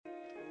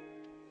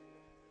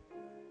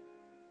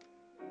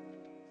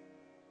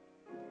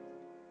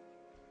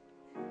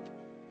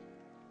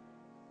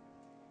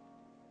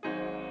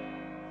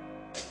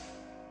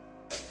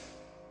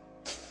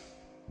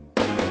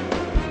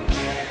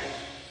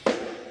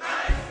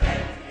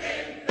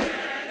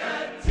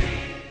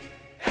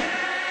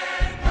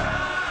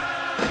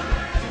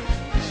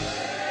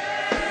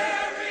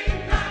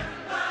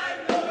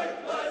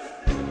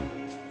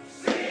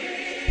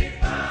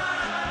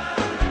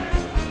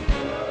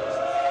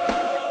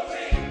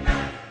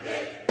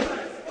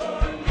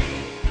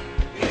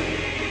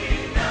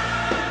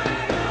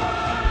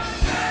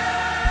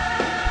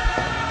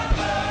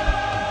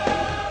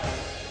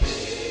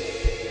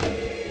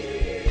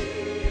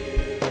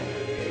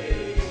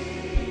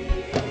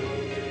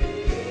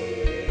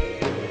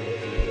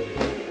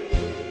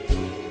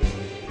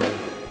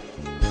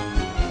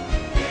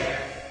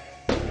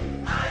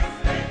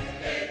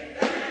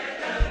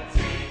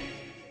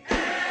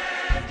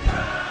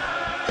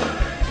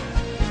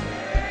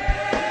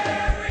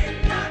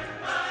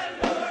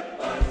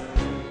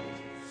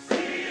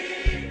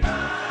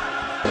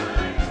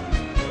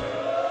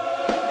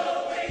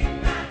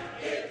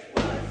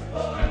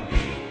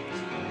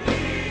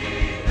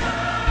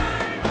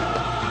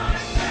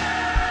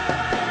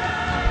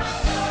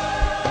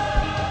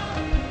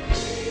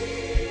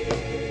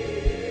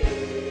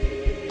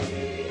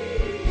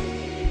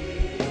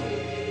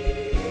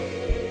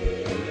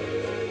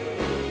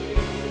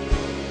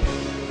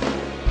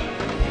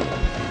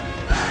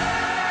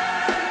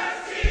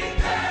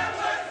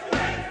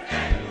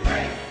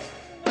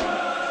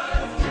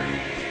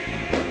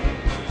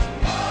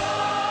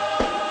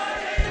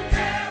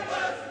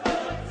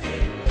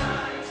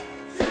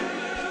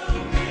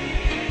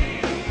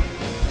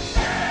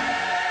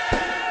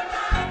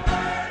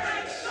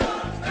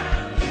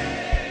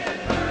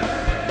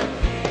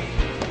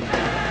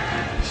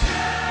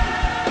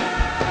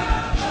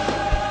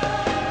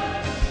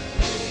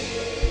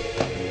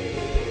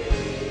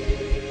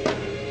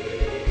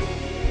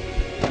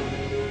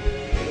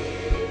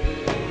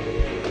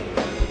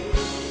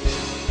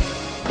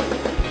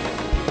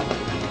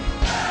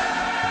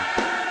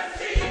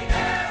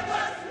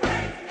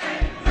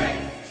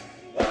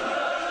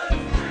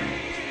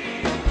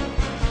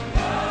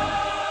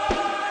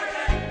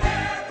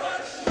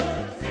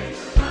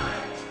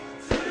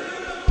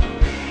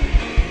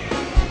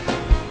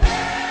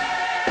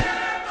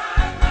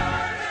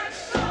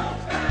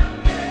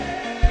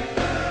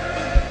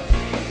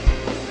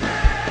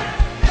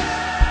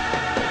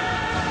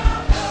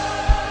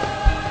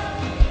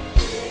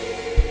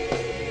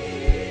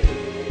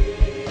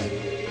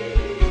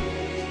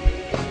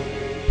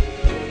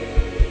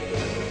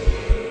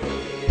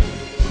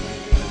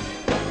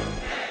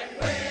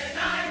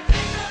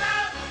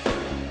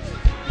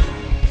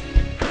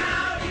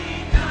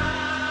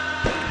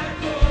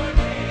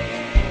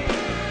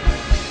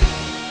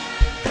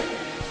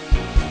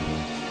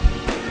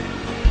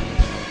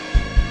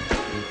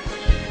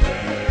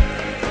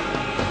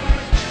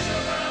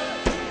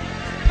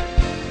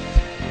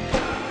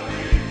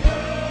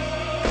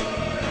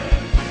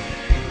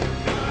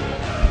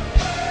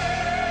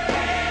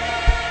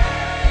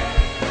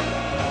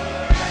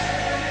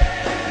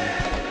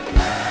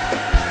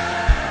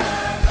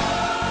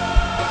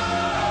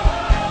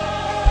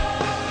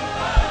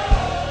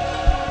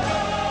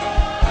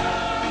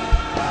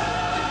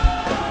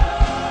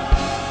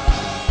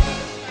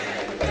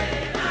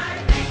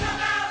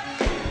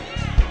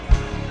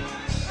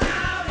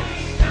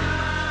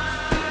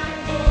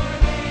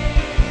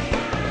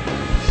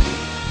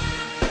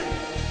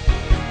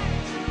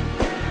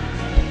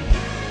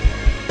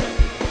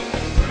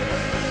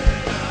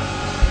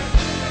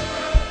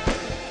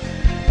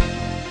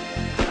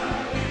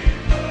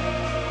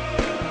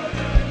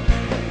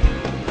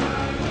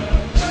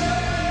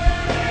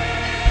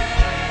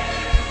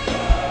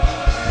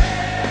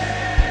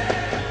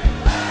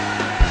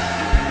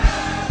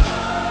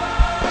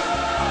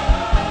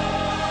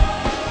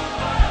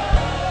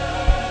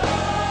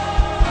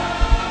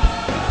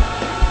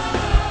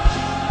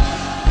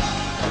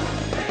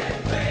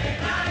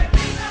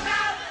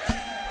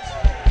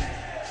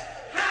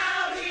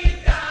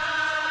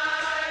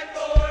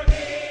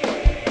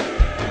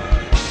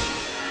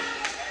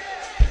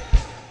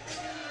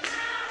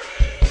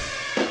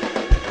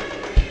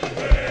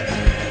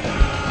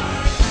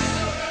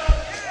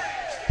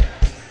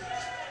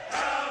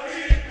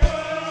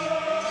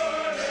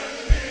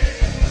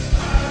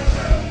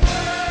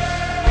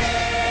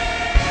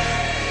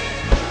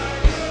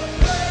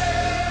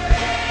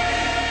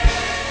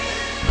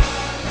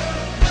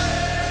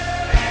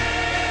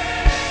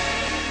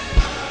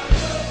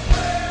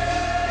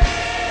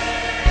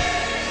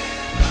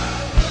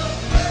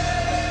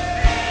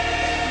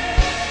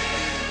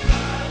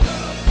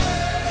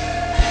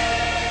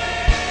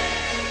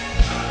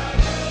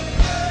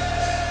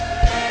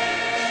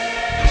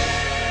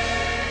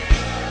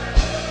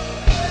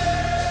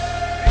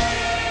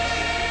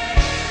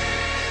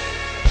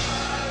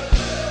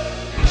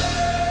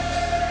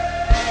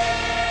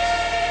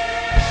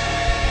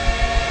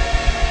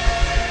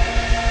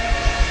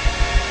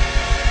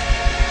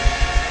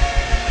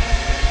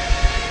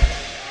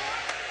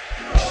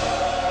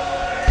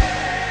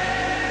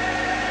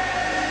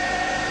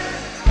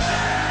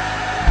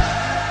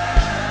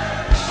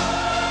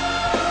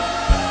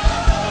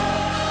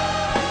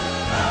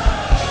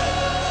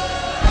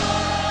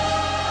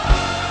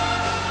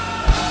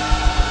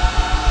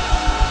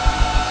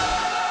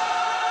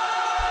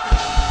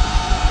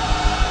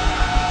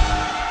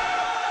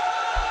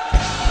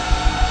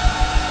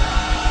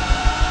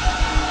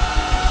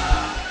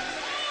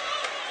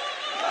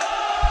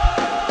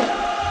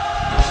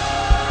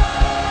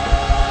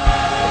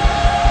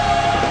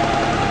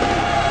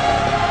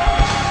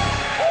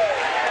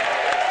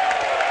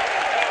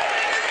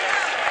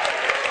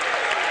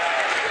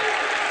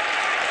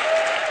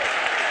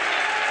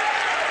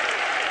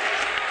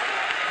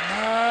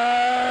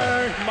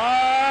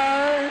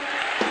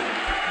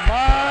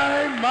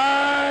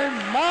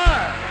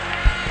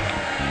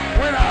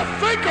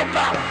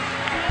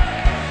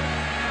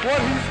what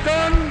he's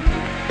done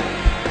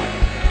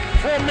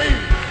for me.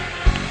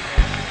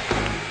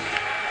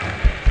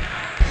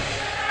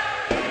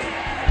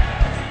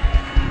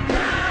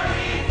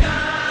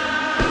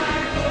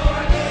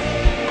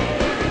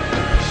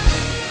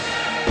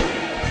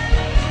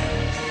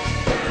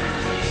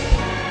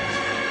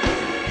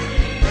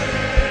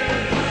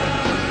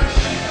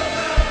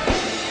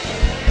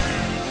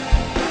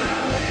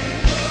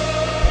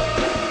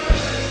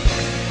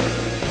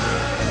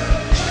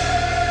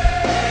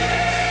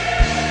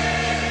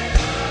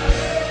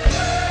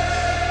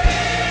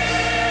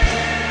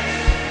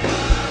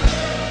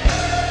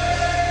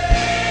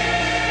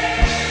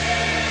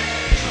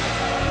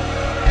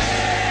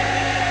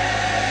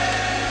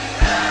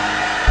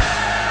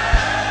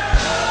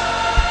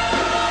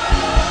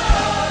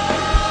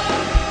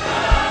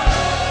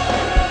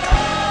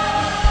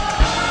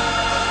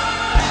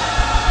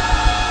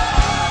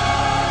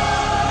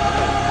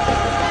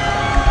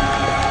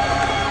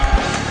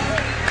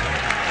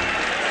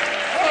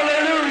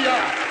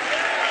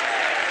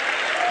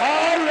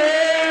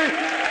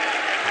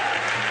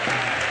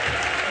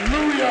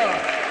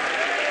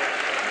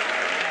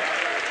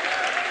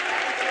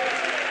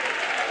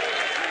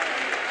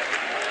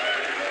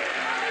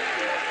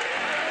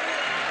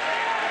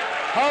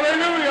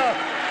 Hallelujah.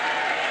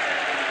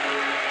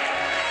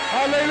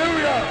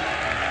 Hallelujah.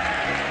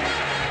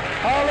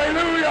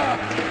 Hallelujah.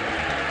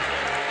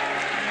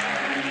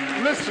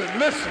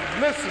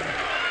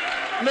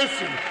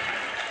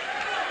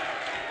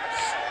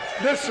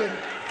 Listen.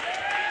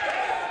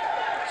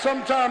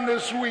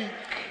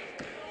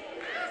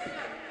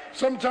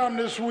 Sometime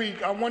this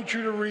week, I want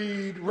you to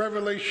read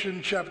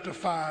Revelation chapter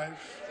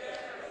 5.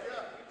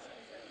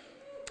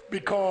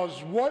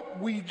 Because what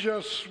we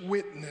just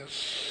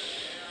witnessed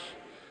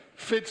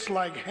fits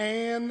like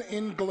hand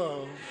in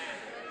glove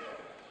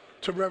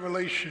to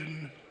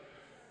Revelation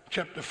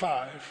chapter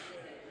 5,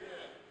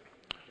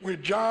 where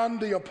John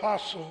the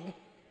Apostle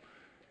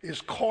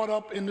is caught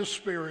up in the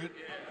Spirit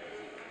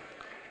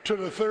to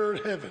the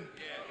third heaven.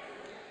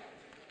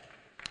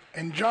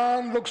 And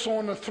John looks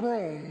on the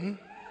throne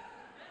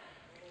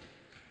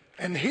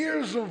and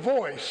hears a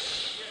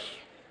voice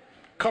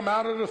come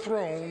out of the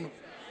throne,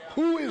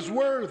 who is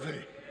worthy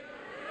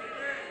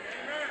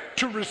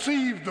to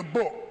receive the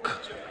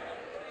book?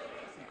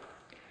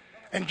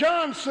 And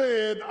John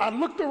said, I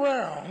looked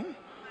around,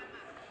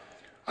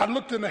 I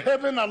looked into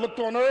heaven, I looked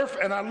on earth,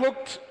 and I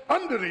looked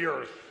under the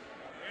earth,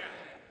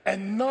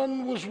 and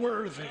none was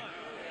worthy.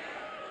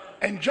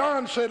 And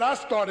John said, I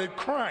started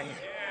crying.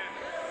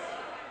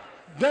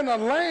 Then a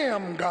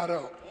lamb got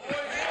up.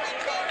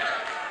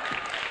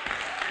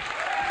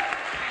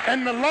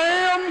 And the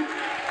lamb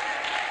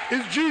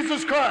is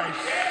Jesus Christ.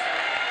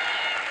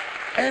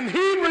 And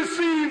he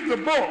received the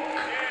book.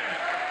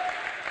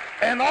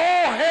 And all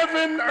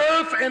heaven,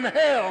 earth, and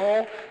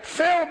hell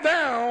fell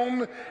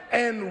down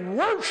and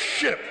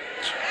worshiped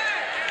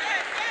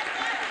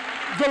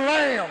the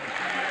Lamb.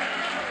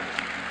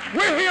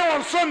 We're here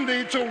on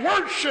Sunday to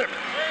worship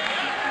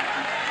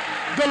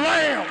the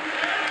Lamb.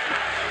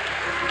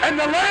 And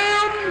the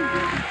Lamb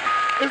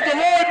is the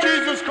Lord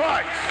Jesus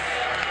Christ.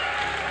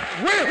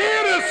 We're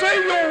here to say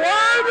you're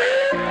worthy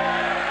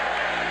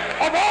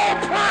of all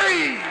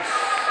praise,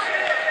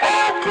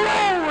 all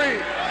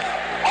glory,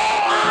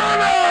 all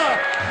honor,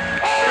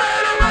 all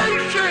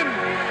adoration.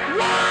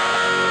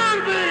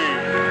 Worthy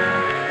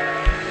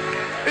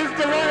is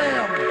the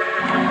Lamb.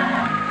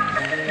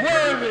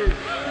 Worthy.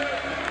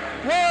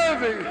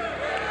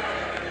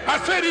 I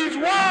said he's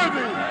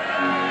worthy.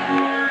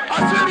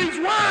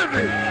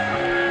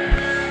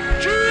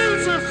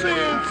 Jesus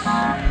is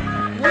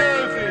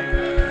worthy.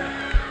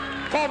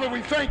 Father,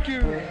 we thank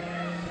you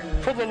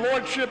for the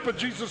Lordship of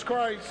Jesus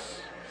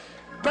Christ.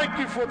 Thank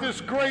you for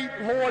this great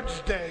Lord's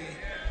Day.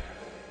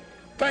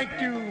 Thank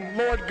you,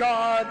 Lord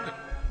God,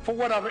 for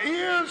what our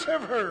ears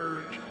have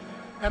heard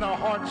and our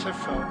hearts have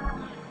felt.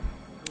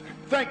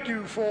 Thank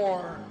you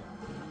for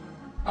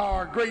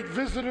our great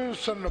visitors,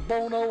 Senator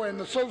Bono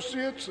and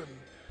associates, and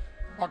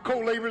our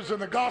co-laborers in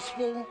the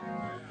gospel.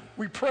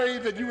 We pray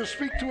that you will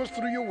speak to us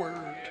through your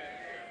word.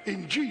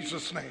 In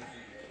Jesus' name,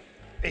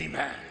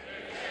 amen.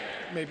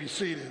 You may be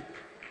seated.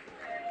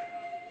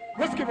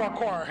 Let's give our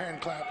choir a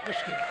hand clap.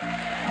 Let's give it.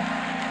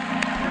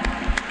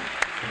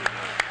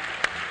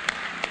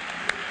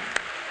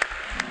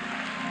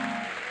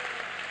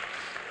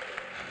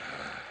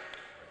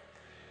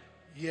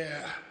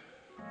 Yeah.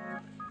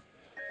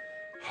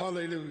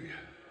 Hallelujah.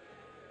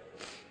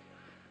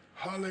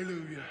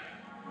 Hallelujah.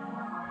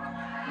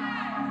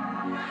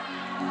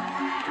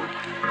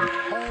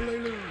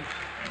 Hallelujah.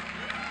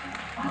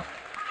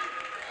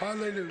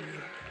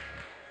 Hallelujah.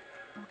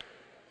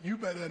 You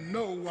better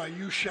know why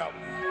you shouting.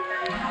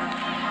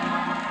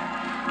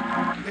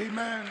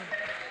 Amen.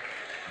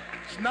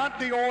 It's not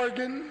the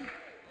organ.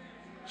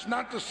 It's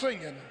not the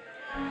singing.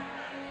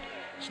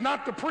 It's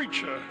not the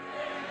preacher.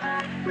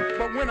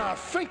 But when I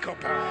think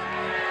about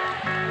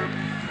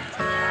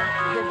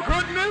the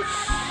goodness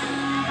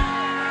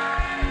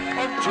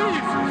of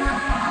Jesus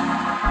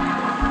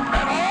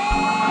and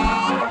all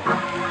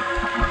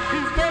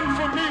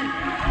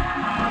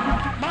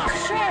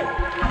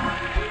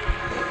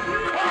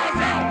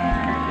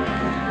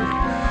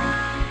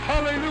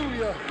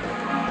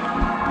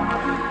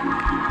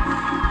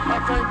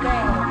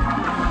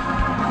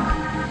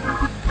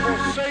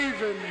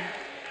given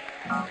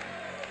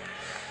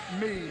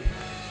me.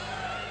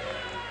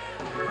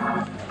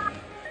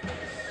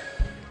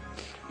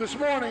 This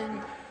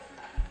morning,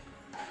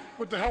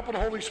 with the help of the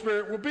Holy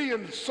Spirit, we'll be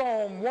in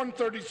Psalm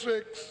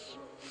 136.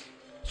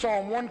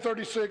 Psalm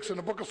 136 in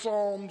the book of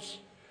Psalms.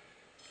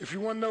 If you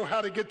want to know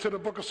how to get to the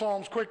book of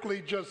Psalms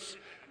quickly, just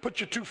put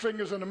your two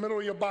fingers in the middle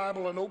of your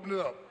Bible and open it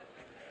up.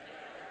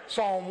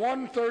 Psalm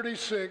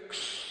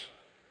 136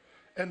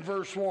 and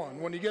verse 1.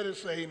 When you get it,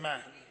 say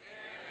amen.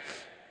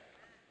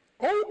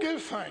 Oh,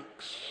 give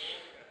thanks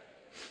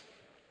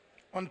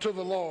unto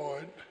the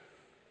Lord,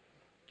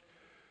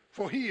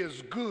 for he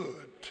is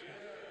good,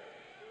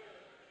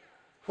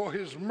 for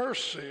his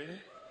mercy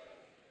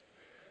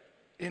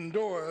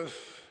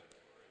endureth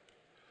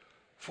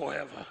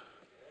forever.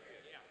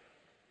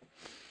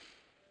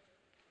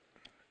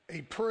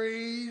 A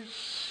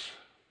praise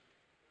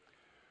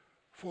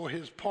for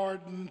his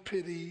pardon,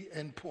 pity,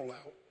 and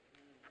pullout.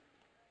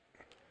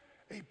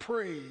 A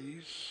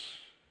praise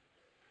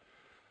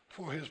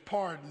for his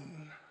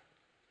pardon,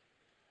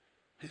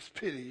 his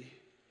pity,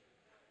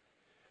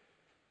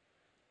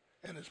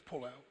 and his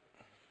pullout.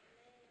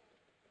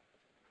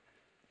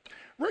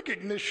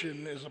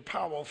 Recognition is a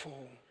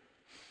powerful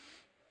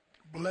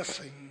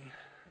blessing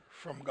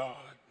from God.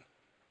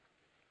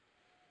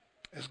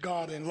 As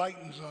God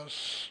enlightens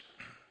us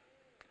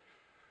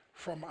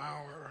from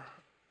our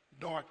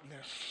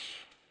darkness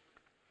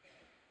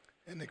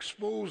and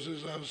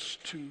exposes us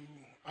to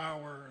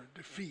our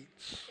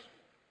defeats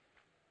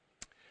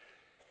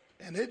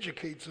and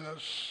educates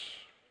us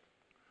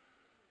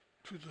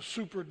to the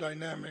super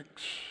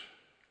dynamics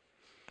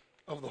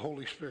of the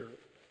Holy Spirit.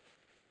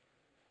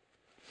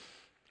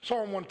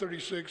 Psalm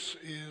 136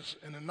 is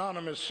an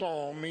anonymous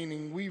psalm,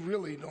 meaning we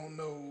really don't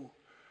know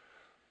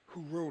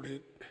who wrote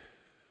it.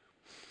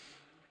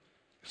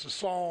 It's a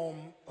psalm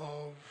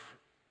of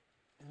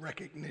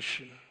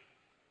recognition.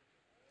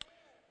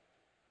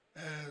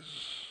 As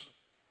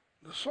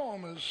the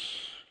psalmist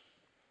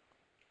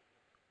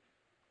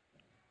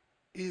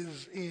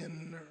is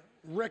in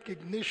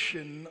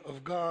recognition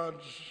of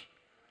God's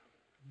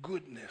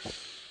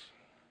goodness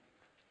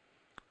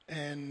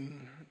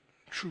and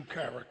true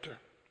character.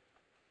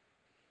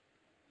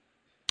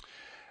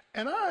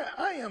 And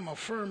I am a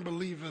firm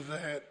believer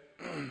that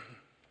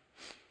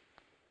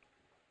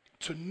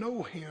to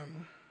know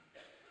him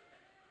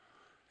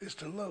is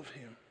to love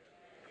him.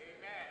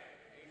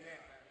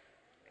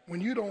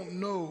 When you don't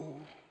know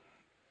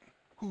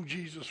who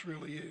Jesus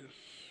really is,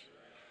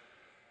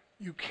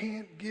 you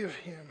can't give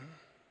him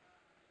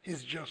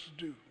his just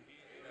due.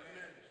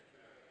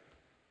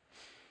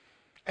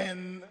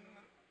 And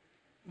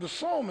the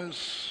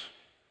psalmist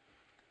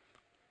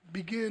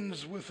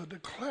begins with a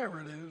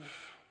declarative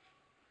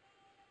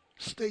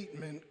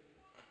statement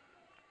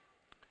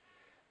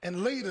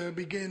and later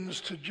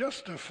begins to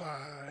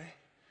justify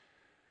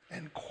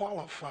and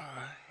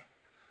qualify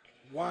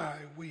why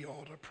we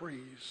ought to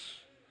praise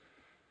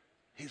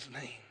his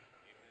name.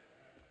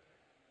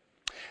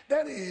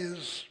 That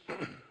is,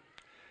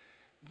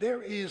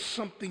 there is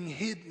something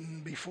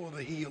hidden before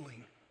the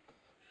healing.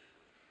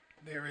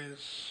 There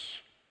is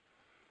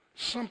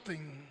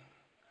something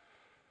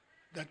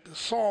that the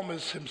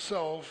psalmist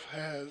himself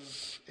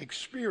has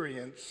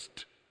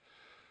experienced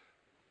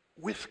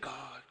with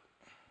God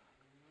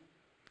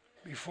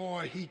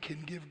before he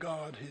can give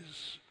God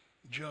his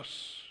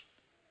just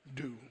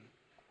due.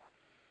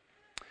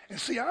 And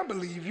see, I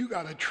believe you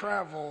got to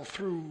travel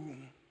through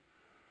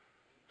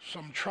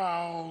some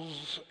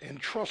trials and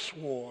trust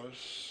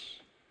wars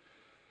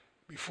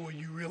before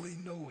you really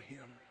know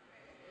him.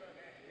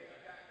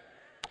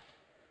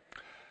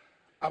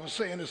 I was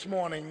saying this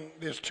morning,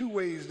 there's two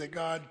ways that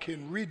God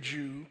can rid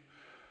you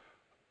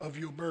of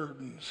your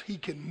burdens. He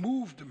can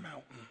move the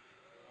mountain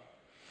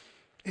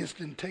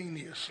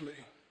instantaneously,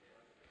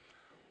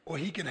 or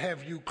he can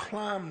have you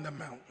climb the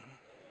mountain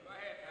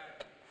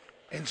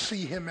and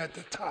see him at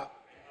the top.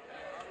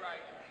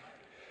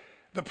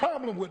 The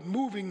problem with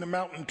moving the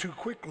mountain too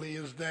quickly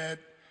is that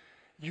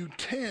you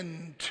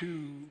tend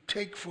to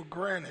take for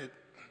granted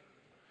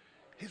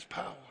his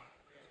power.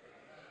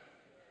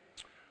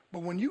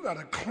 But when you got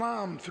to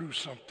climb through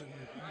something,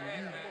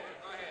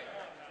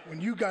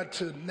 when you got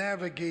to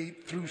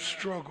navigate through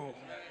struggle,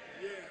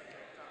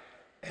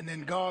 and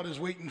then God is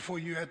waiting for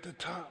you at the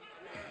top,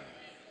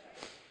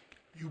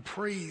 you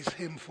praise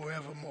him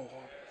forevermore.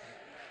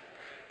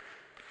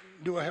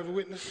 Do I have a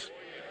witness?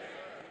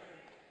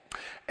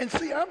 And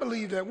see, I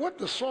believe that what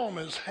the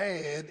psalmist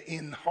had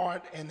in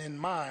heart and in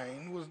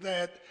mind was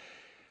that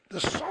the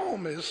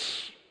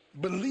psalmist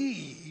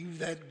believed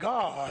that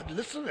God,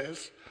 listen to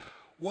this,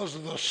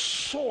 was the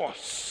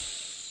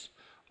source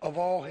of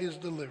all his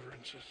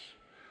deliverances.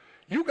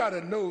 You got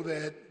to know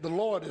that the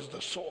Lord is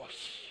the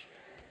source.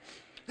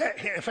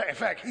 In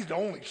fact, he's the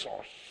only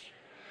source.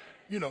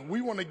 You know,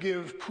 we want to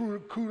give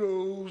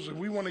kudos and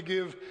we want to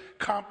give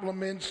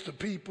compliments to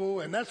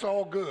people, and that's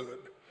all good.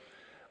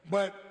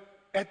 But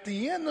at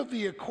the end of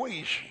the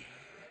equation,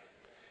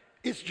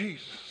 it's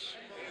Jesus.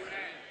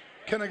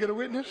 Can I get a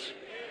witness?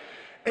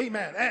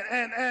 Amen.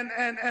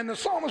 And the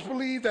psalmist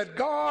believed that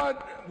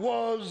God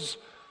was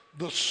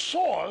the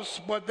source,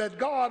 but that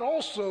God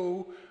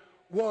also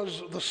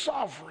was the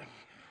sovereign.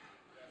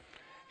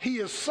 He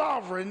is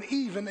sovereign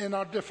even in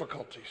our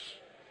difficulties.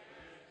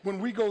 When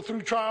we go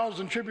through trials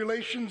and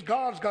tribulations,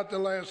 God's got the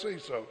last say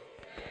so.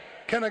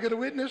 Can I get a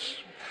witness?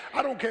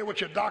 I don't care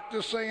what your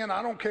doctor's saying.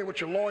 I don't care what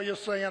your lawyer's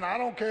saying. I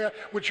don't care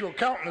what your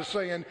accountant is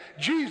saying.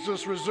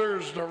 Jesus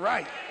reserves the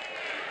right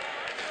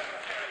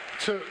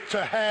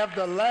to have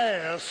the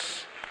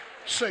last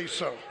say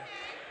so.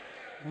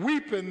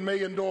 Weeping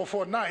may endure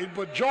for a night,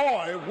 but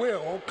joy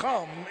will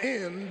come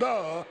in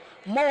the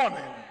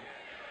morning.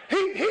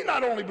 He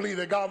not only believed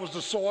that God was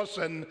the source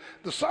and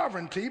the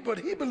sovereignty, but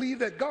he believed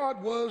that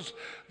God was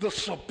the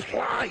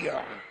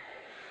supplier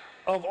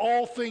of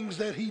all things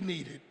that he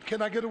needed.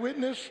 Can I get a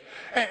witness?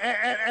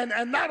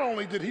 And not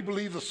only did he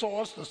believe the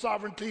source, the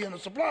sovereignty, and the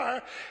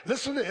supplier,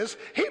 listen to this,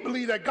 he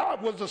believed that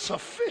God was the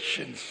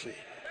sufficiency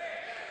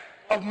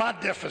of my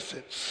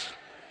deficits.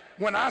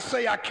 When I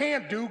say I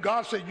can't do,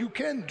 God said you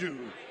can do.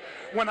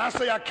 When I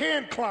say I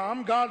can't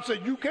climb, God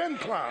said you can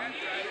climb.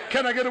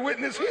 Can I get a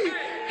witness?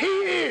 He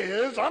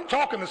is, I'm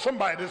talking to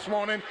somebody this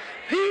morning,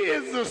 he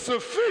is the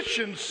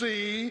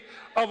sufficiency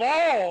of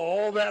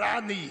all that I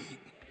need.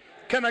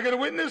 Can I get a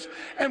witness?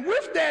 And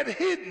with that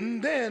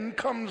hidden then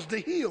comes the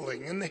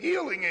healing. And the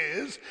healing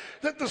is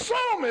that the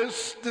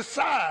psalmist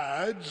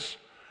decides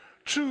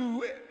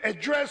to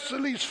address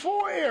at least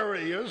 4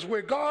 areas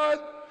where God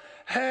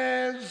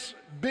has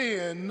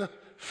been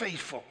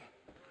faithful.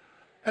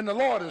 And the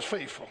Lord is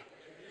faithful.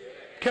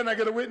 Can I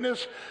get a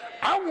witness?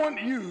 I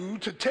want you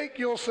to take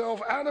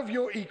yourself out of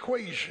your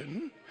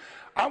equation.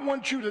 I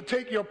want you to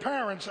take your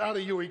parents out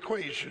of your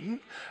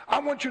equation. I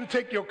want you to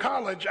take your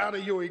college out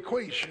of your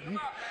equation.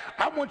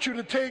 I want you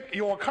to take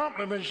your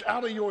accomplishments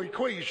out of your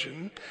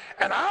equation.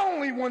 And I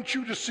only want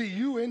you to see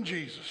you in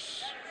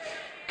Jesus.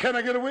 Can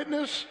I get a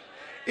witness?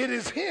 It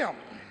is him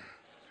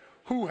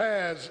who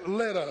has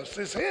led us.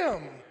 It's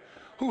him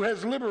who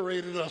has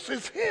liberated us.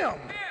 It's him.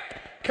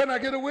 Can I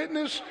get a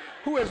witness?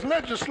 Who has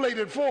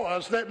legislated for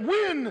us, that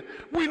when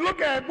we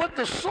look at what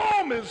the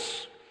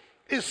psalmist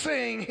is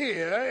saying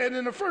here, and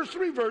in the first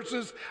 3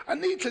 verses, I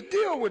need to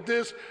deal with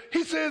this.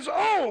 He says,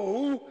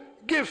 oh,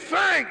 give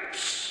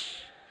thanks.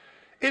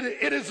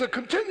 It is a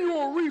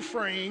continual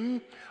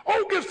refrain.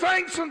 Oh, give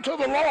thanks unto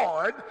the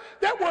Lord.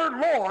 That word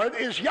Lord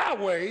is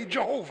Yahweh,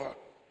 Jehovah.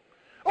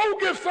 Oh,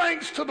 give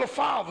thanks to the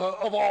Father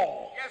of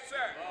all. Yes, sir.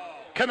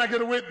 Can I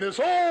get a witness?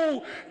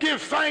 Oh,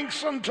 give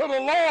thanks unto the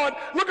Lord.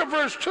 Look at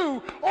verse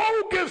 2.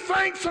 Oh, give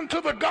thanks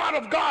unto the God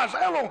of gods,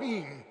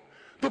 Elohim,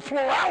 the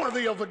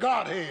plurality of the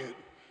Godhead.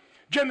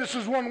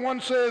 Genesis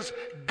 1:1 says,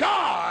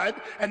 God,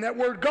 and that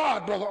word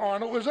God, Brother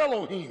Arnold, is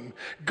Elohim.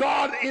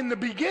 God in the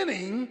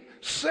beginning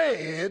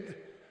said,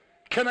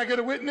 can I get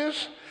a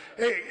witness?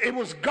 It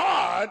was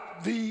God,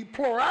 the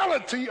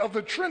plurality of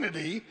the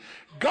Trinity,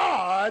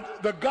 God,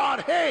 the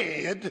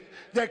Godhead,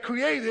 that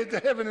created the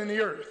heaven and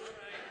the earth.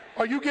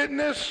 Are you getting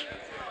this?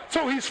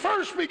 So he's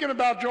first speaking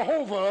about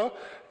Jehovah,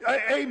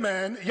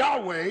 amen,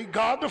 Yahweh,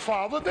 God the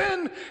Father.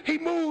 Then he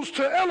moves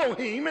to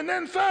Elohim. And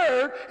then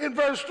third, in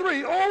verse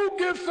 3, oh,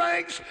 give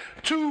thanks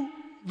to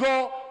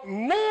the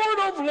Lord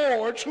of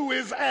Lords, who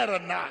is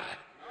Adonai.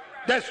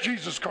 That's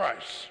Jesus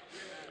Christ.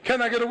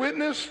 Can I get a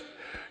witness?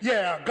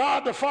 Yeah,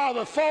 God the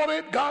Father thought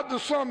it, God the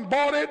Son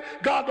bought it,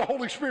 God the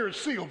Holy Spirit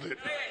sealed it.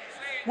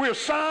 We're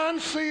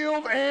signed,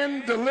 sealed,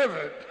 and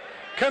delivered.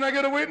 Can I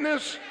get a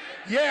witness?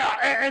 Yeah,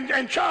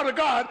 and child of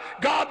God,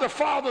 God the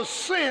Father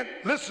sent,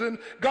 listen,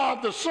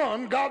 God the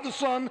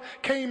Son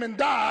came and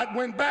died,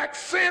 went back,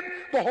 sent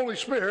the Holy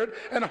Spirit,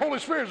 and the Holy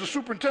Spirit is the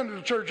superintendent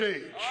of the church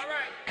age. All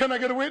right. Can I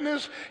get a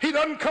witness? He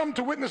doesn't come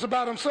to witness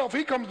about himself.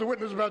 He comes to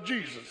witness about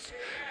Jesus.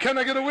 Can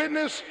I get a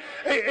witness?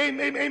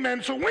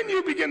 Amen. So when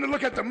you begin to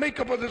look at the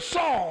makeup of the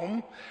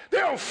psalm,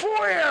 there are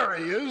 4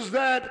 areas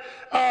that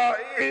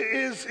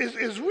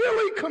is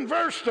really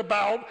conversed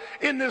about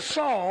in this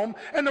psalm.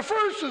 And the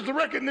first is the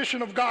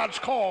recognition of God's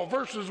call,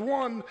 verses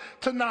 1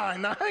 to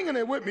 9. Now hang in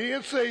there with me.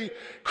 It's a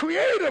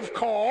creative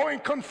call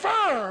and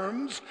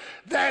confirms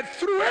that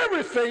through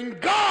everything,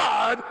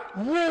 God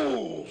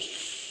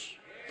rules.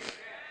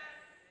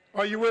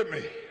 Are you with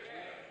me?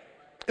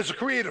 It's a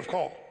creative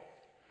call.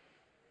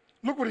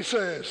 Look what he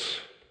says.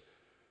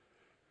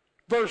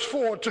 Verse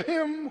 4, to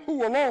him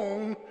who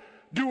alone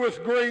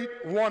doeth great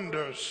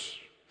wonders,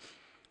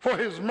 for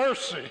his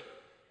mercy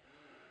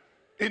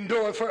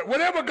endureth forever.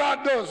 Whatever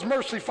God does,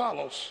 mercy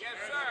follows. Yes,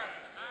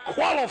 sir.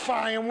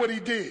 Qualifying what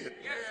he did.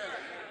 Yes, sir.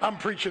 I'm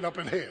preaching up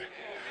in here.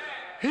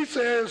 He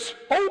says,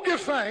 oh,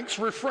 give thanks,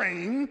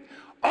 refrain,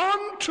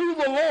 unto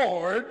the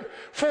Lord,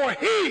 for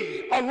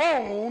he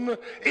alone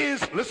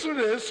is, listen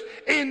to this,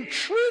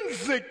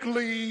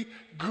 intrinsically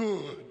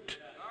good.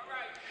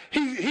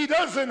 He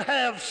doesn't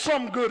have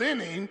some good in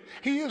him.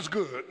 He is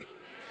good.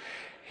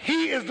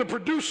 He is the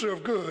producer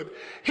of good.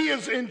 He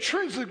is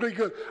intrinsically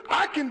good.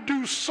 I can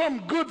do some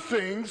good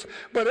things,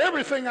 but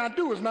everything I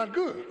do is not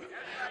good.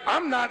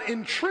 I'm not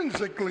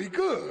intrinsically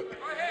good.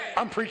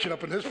 I'm preaching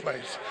up in this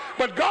place.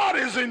 But God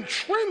is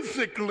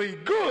intrinsically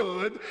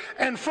good,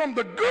 and from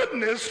the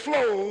goodness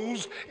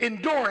flows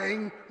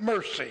enduring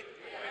mercy.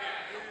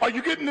 Are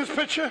you getting this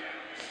picture?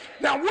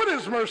 Now, what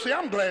is mercy?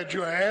 I'm glad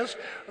you asked.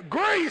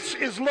 Grace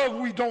is love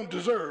we don't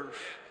deserve.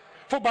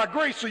 For by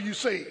grace are you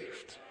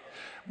saved.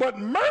 But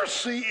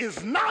mercy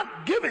is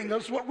not giving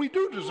us what we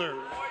do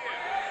deserve.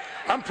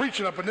 I'm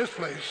preaching up in this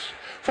place.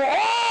 For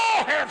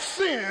all have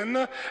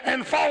sinned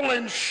and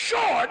fallen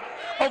short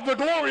of the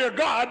glory of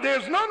God.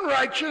 There's none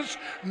righteous,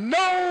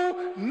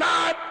 no,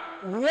 not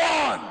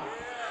one.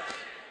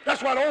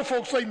 That's why the old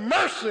folks say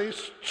mercy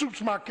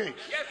suits my case.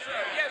 Yes, sir.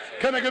 Yes,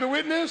 sir. Can I get a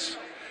witness?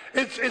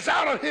 It's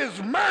out of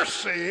his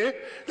mercy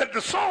that the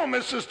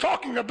psalmist is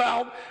talking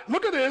about.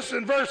 Look at this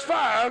in verse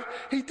 5.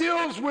 He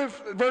deals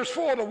with verse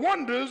 4, the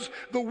wonders,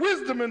 the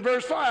wisdom in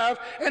verse 5,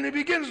 and he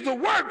begins the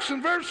works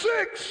in verse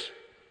 6.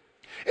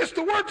 It's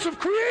the works of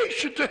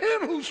creation to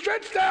him who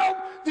stretched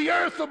out the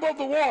earth above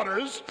the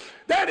waters.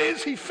 That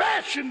is, he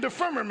fashioned the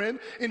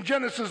firmament in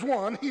Genesis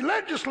 1. He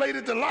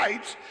legislated the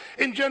lights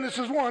in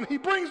Genesis 1. He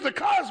brings the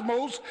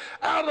cosmos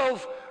out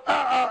of,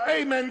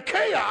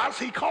 chaos.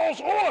 He calls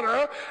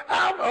order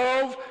out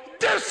of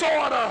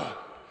disorder.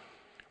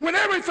 When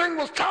everything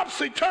was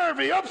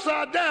topsy-turvy,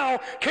 upside down,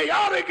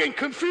 chaotic and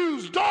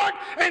confused, dark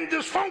and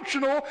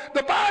dysfunctional,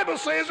 the Bible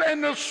says,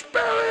 and the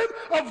Spirit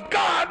of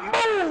God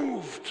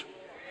moved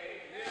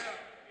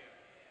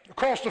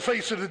across the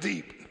face of the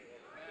deep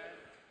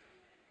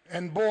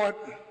and brought,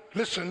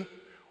 listen,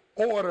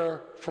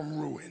 order from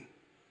ruin.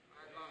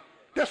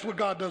 That's what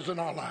God does in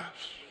our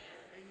lives.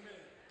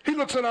 He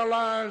looks at our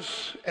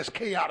lives as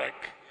chaotic,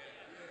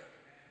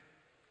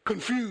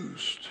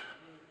 confused,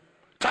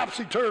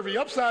 topsy-turvy,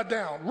 upside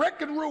down,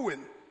 wreck and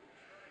ruin.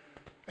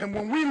 And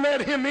when we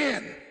let him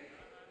in,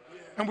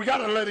 and we got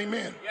to let him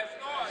in.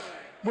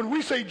 When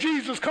we say,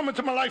 Jesus, come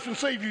into my life and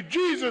save you.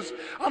 Jesus,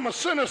 I'm a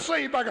sinner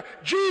saved by God.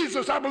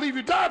 Jesus, I believe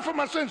you died for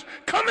my sins.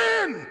 Come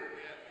in.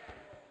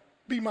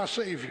 Be my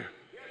Savior.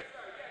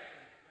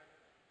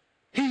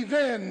 He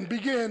then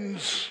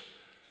begins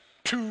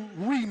to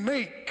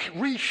remake,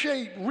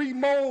 reshape,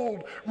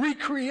 remold,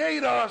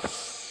 recreate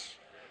us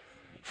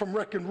from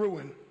wreck and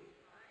ruin,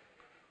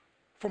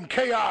 from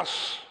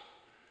chaos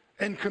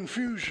and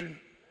confusion,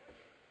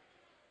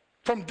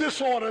 from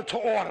disorder to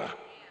order.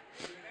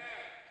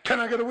 Can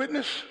I get a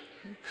witness?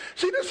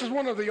 See, this is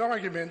one of the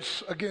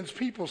arguments against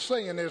people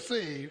saying they're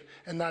saved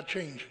and not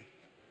changing.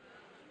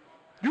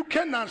 You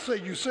cannot say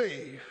you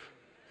save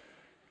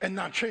and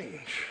not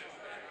change,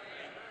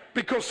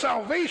 because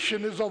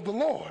salvation is of the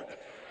Lord.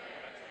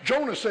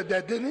 Jonah said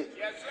that, didn't he?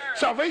 Yes, sir.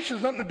 Salvation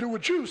has nothing to do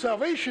with you.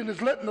 Salvation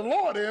is letting the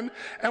Lord in,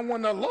 and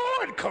when the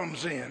Lord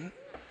comes in,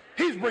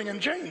 he's bringing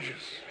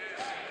changes.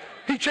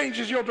 He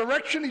changes your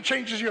direction. He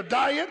changes your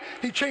diet.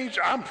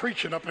 I'm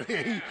preaching up in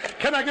here.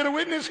 Can I get a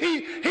witness?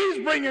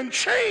 He's bringing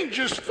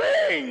changes,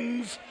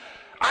 things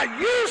I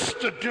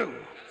used to do.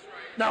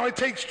 Now it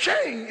takes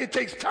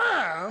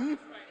time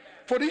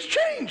for these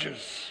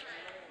changes.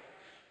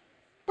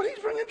 But he's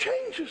bringing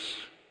changes.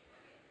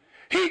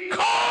 He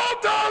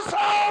called us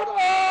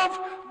out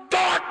of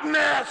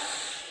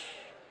darkness.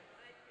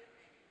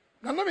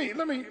 Now let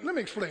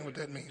me explain what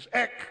that means.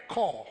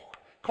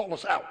 Call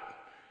us out.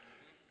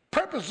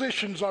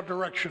 Prepositions are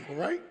directional,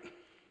 right?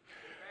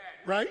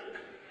 Right?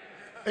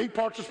 8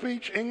 parts of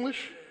speech,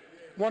 English,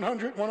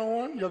 100,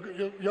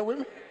 101. You're with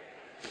me?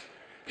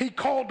 He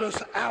called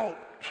us out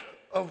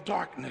of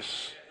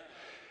darkness.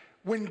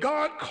 When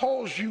God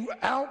calls you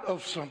out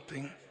of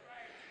something,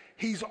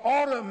 he's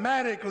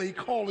automatically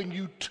calling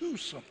you to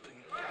something.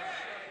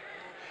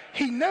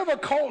 He never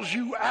calls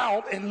you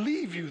out and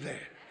leave you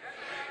there.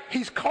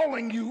 He's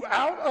calling you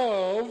out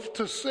of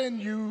to send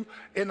you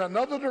in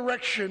another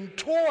direction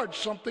towards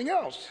something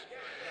else.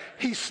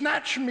 He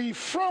snatched me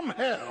from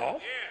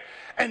hell,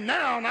 and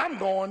now I'm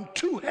going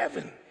to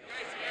heaven.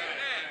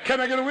 Can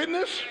I get a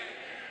witness?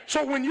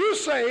 So when you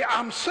say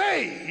I'm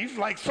saved,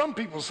 like some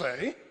people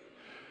say,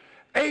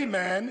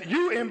 amen,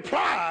 you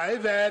imply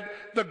that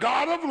the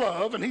God of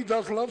love, and he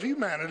does love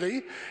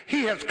humanity,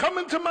 he has come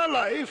into my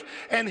life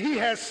and he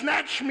has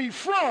snatched me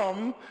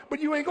from,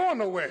 but you ain't going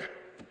nowhere.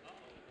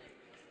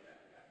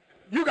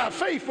 You got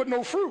faith but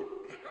no fruit.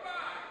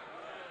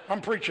 I'm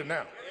preaching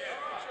now.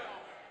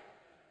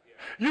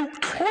 You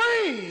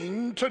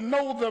claim to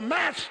know the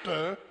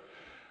master,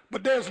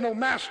 but there's no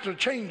master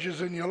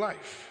changes in your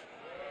life.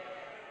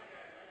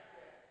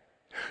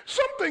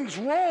 Something's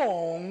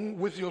wrong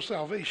with your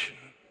salvation.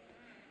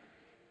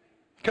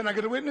 Can I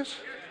get a witness?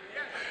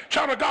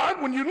 Child of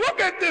God, when you look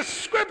at this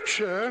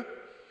scripture,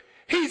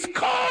 he's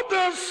called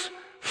us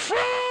from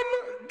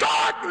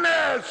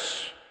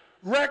darkness,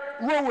 wreck,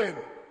 ruin.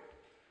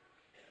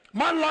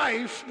 My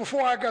life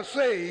before I got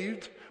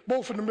saved,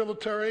 both in the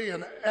military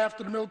and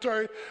after the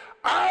military,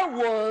 I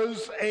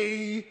was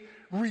a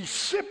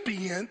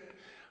recipient,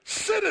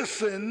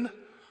 citizen,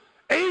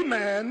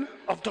 amen,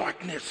 of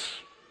darkness.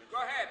 Go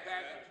ahead,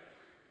 Pastor.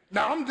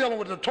 Now I'm dealing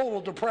with the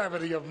total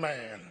depravity of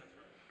man.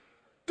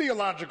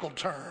 Theological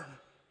term.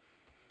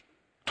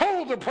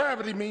 Total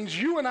depravity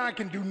means you and I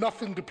can do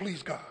nothing to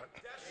please God.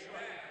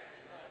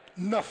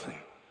 Nothing.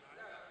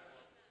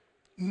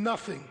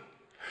 Nothing.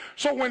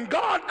 So when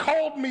God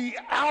called me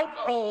out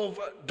of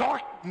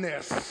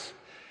darkness,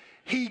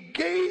 he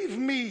gave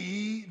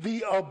me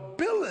the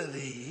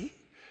ability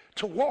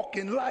to walk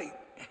in light.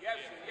 Yes,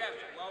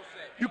 well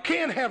said. You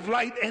can't have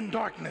light and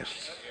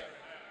darkness.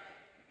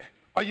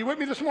 Are you with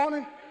me this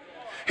morning?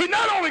 He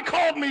not only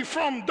called me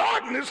from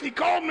darkness, he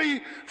called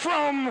me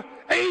from,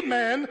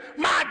 amen,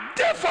 my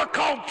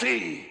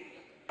difficulty.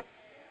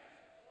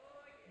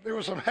 There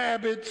were some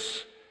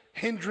habits,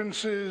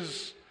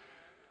 hindrances,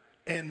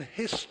 and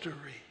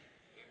history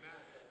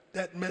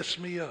that messed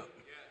me up.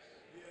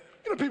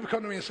 You know, people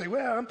come to me and say,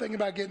 well, I'm thinking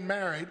about getting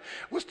married.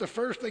 What's the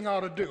first thing I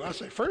ought to do? I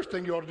say, first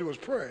thing you ought to do is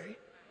pray.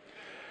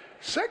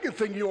 Second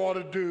thing you ought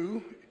to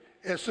do,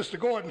 as Sister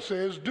Gordon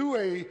says, do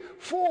a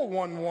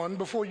 411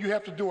 before you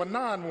have to do a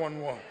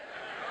 911.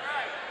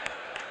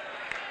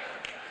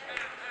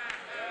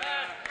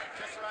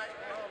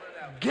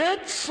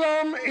 Get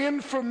some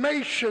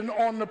information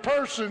on the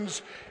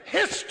person's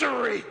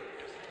history.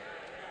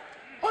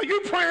 Are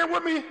you praying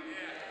with me?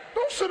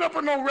 Don't sit up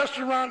in no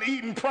restaurant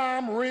eating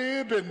prime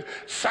rib and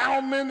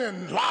salmon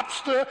and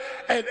lobster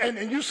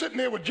and you sitting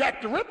there with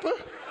Jack the Ripper.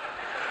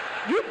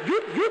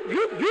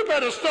 You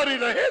better study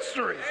the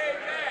history.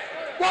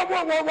 Well,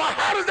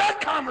 how does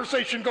that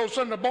conversation go,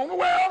 Senator Boner?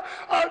 Well,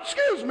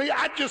 excuse me,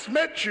 I just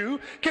met you.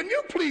 Can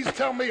you please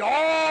tell me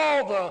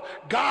all the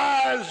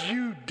guys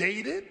you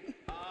dated?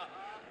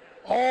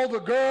 All the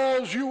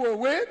girls you were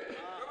with?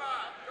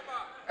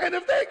 And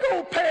if they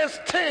go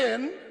past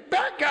 10,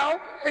 back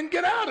out and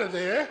get out of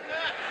there.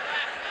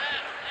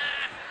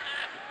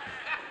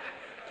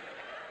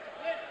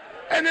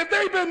 And if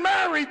they've been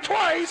married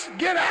twice,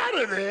 get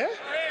out of there.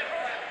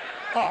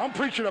 Oh, I'm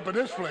preaching up in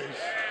this place.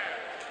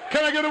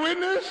 Can I get a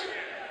witness?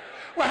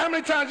 Well, how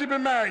many times have you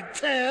been married?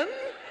 10.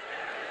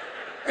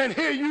 And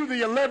here you,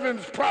 the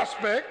 11th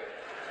prospect.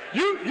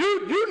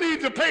 You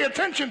need to pay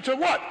attention to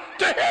what?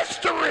 To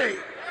history.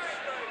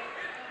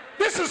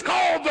 This is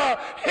called the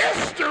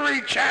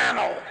History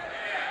Channel.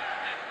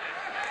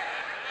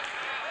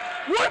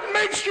 What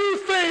makes you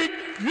think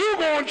you're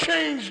going to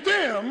change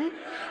them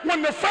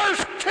when the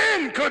first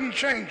 10 couldn't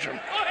change them?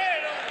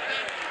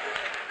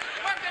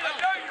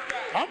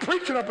 I'm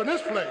preaching up in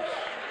this place.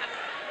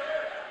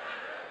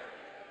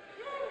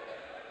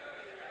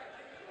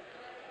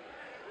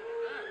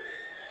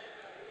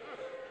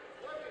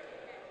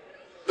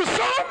 The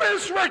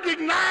psalmist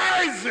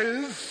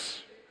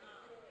recognizes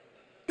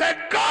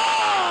that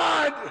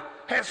God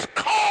has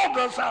called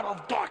us out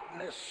of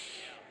darkness,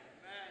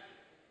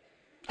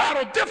 out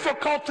of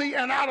difficulty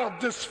and out of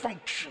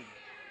dysfunction.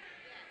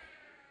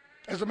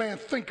 As a man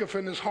thinketh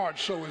in his heart,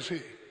 so is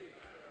he.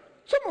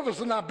 Some of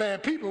us are not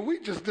bad people, we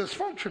just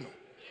dysfunctional.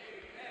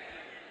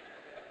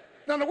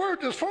 Now the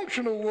word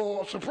dysfunctional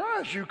will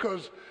surprise you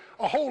because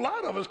a whole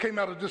lot of us came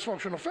out of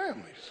dysfunctional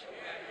families.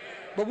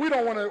 But we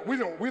don't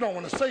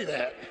want to say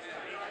that.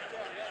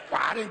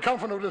 Well, I didn't come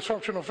from no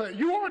dysfunctional family.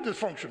 You are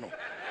dysfunctional.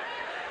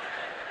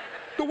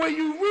 The way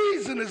you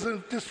reason is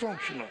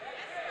dysfunctional.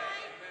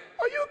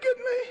 Are you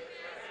kidding me?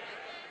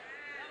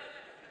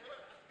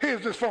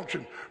 Here's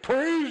dysfunction.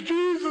 Praise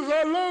Jesus,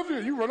 I love you.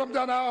 You run up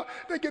down the aisle,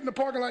 they get in the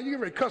parking lot, you get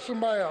ready to cuss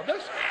somebody out.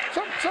 That's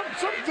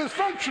something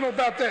dysfunctional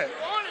about that.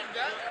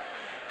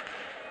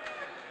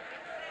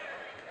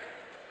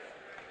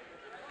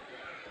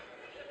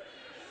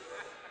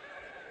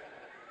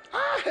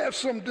 I have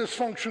some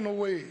dysfunctional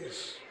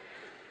ways.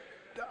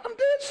 I'm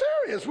dead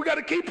serious. We got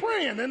to keep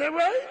praying, isn't that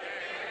right?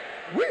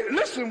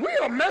 Listen, we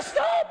are messed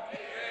up.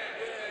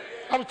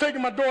 I was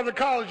taking my daughter to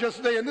college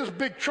yesterday, and this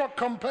big truck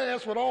come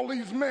past with all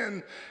these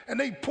men, and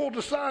they pulled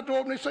the side door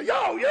and they said,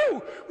 yo,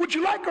 you, would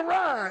you like a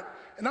ride?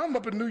 And I'm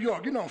up in New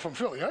York. You know I'm from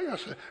Philly. I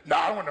said, no,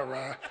 I don't want no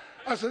ride.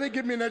 I said, they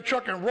get me in that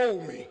truck and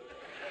roll me.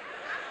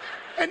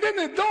 And then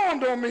it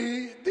dawned on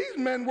me, these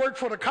men work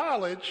for the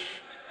college,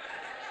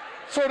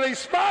 so they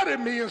spotted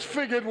me and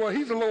figured, well,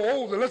 he's a little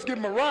older. Let's give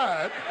him a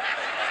ride.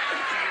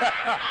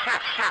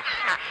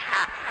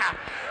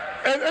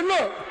 and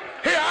look,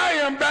 here I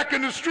am back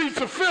in the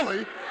streets of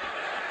Philly,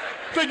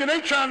 thinking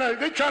they trying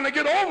to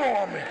get over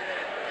on me.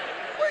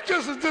 We're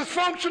just as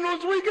dysfunctional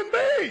as we can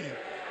be.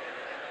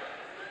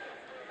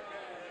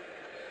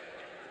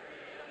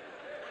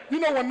 You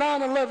know, when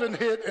 9/11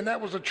 hit, and that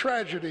was a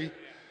tragedy,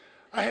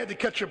 I had to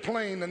catch a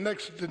plane the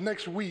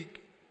next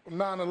week,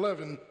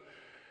 9/11,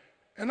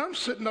 and I'm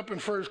sitting up in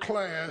first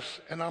class,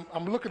 and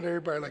I'm looking at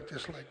everybody like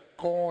this, like,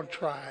 go on,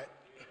 try it.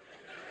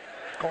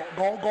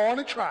 Go on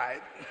and try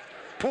it.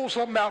 Pull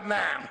something out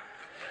now.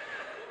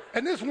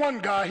 And this one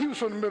guy, he was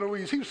from the Middle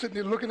East. He was sitting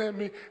there looking at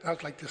me. And I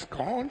was like, this,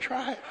 go on,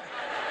 try it.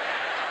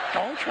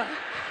 Go on, try it.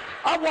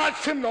 I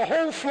watched him the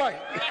whole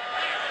flight.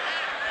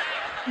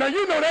 Now,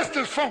 you know that's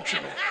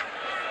dysfunctional.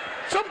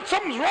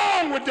 Something's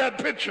wrong with that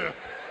picture.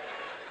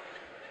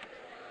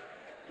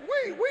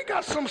 We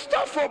got some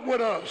stuff up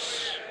with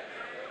us.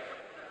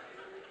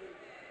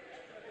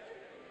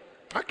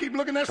 I keep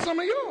looking at some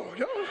of y'all.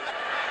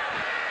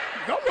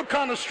 Y'all look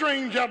kind of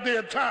strange out there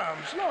at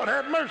times. Lord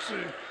have mercy.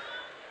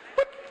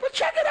 But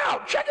check it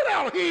out. Check it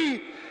out.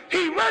 He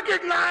he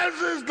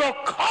recognizes the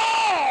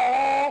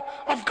call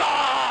of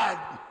God.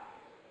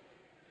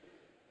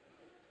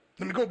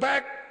 Let me go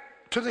back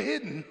to the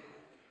hidden.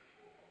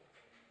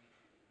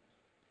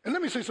 And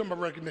let me say something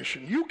about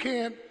recognition. You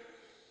can't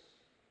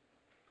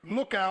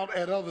look out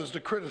at others to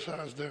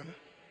criticize them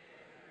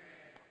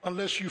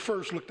unless you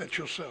first looked at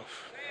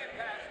yourself.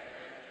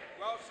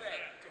 Well said.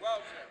 Well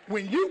said.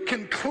 When you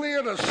can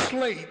clear the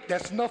slate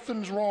that's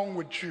nothing's wrong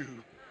with you,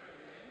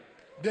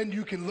 then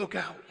you can look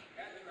out.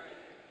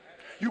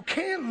 You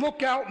can't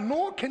look out,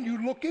 nor can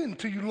you look in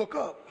till you look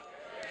up.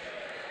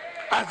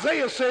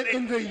 Isaiah said,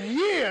 in the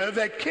year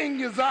that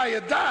King Uzziah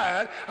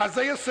died,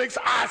 Isaiah 6,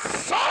 I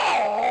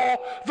saw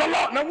the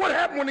Lord. Now what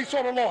happened when he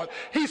saw the Lord?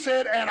 He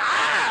said, and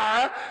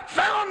I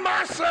found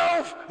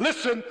myself,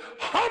 listen,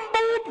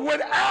 humbled with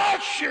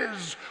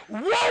ashes.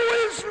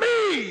 Woe is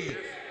me.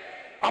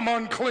 I'm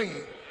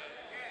unclean.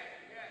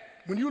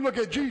 When you look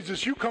at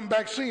Jesus, you come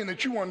back seeing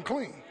that you're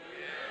unclean.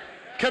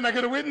 Can I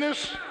get a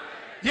witness?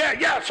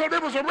 Yeah. So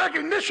there was a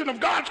recognition of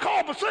God's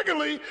call, but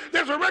secondly,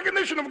 there's a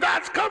recognition of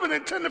God's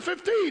covenant, 10 to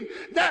 15.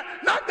 That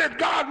not that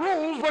God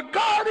rules, but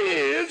God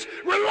is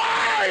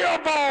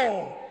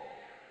reliable.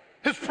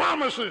 His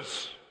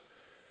promises.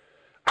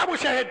 I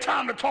wish I had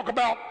time to talk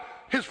about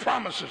his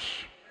promises.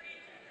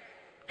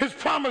 His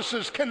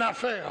promises cannot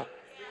fail.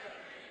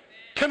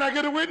 Can I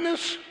get a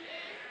witness?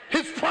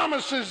 His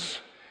promises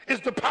is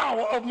the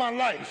power of my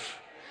life.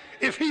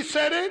 If he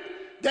said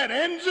it, that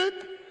ends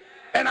it,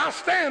 and I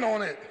stand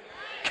on it.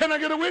 Can I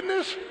get a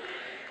witness?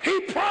 He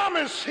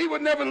promised he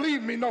would never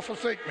leave me nor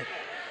forsake me.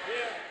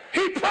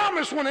 He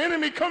promised when the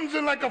enemy comes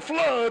in like a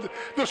flood,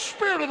 the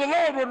Spirit of the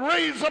Lord would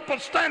raise up a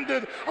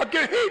standard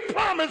again. He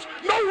promised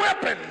no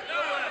weapon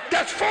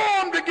that's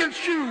formed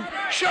against you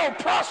shall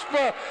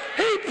prosper.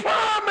 He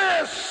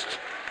promised.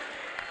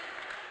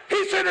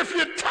 He said, if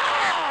you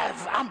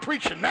tithe, I'm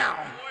preaching now.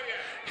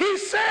 He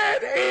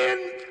said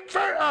in 2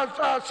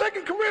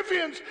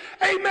 Corinthians,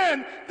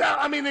 amen,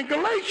 in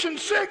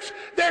Galatians 6,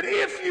 that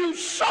if you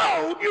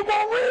sow, you're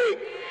going to reap.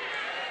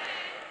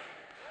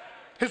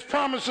 His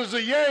promises are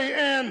yea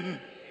and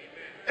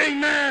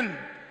amen.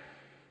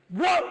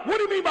 What do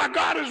you mean by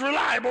God is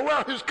reliable?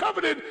 Well, his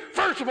covenant,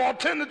 first of all,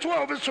 10 to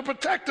 12, is to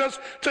protect us.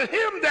 To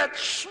him that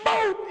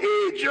smote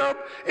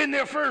Egypt in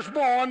their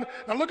firstborn.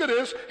 Now look at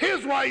this.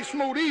 Here's why he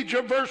smote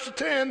Egypt, verse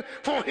 10,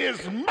 for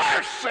his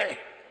mercy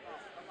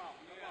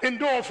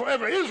endure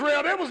forever.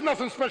 Israel, there was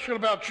nothing special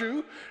about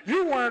you.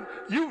 You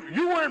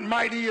weren't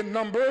mighty in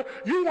number.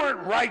 You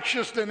weren't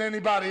righteous than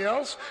anybody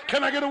else.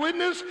 Can I get a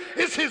witness?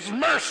 It's his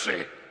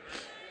mercy.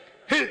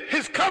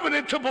 His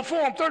covenant to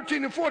perform,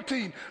 13 and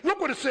 14. Look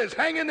what it says.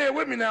 Hang in there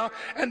with me now.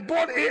 And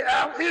brought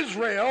out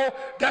Israel,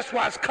 that's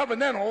why it's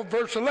covenantal,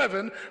 verse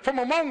 11, from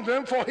among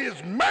them, for his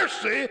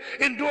mercy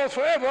endures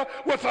forever,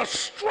 with a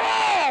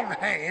strong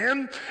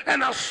hand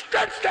and a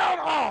stretched out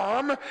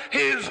arm.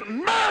 His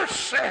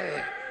mercy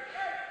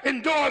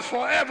endures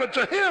forever.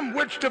 To him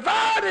which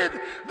divided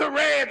the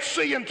Red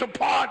Sea into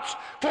parts,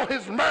 for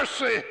his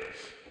mercy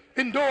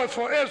endures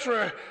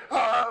forever.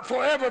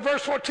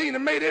 Verse 14,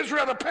 and made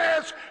Israel to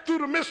pass through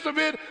the midst of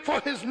it, for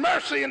his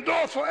mercy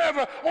endures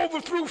forever.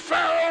 Overthrew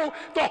Pharaoh,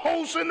 the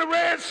host in the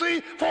Red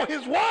Sea, for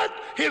his what?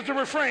 Here's the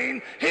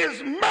refrain.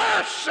 His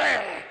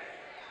mercy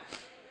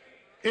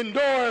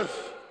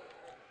endureth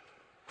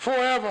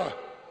forever.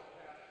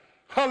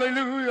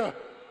 Hallelujah.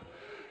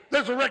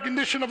 There's a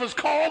recognition of his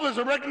call. There's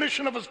a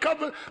recognition of his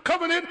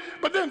covenant.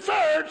 But then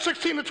third,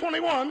 16 to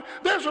 21,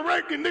 there's a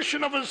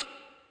recognition of his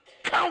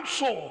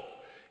counsel.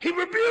 He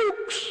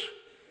rebukes.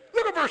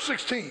 Look at verse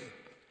 16.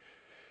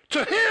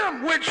 To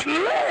him which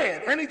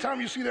led. Anytime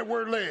you see that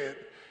word led,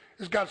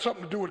 it's got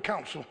something to do with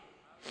counsel.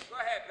 Go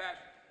ahead, Pastor.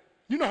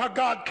 You know how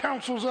God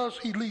counsels us?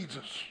 He leads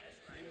us.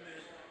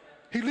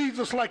 He leads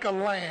us like a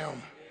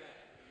lamb.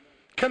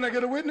 Can I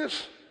get a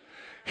witness?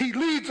 He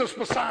leads us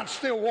beside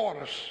still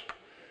waters.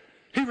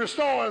 He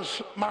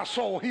restores my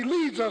soul. He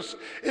leads us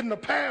in the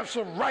paths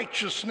of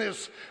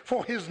righteousness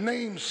for his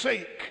name's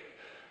sake.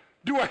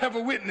 Do I have a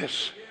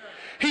witness?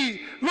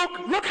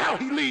 Look how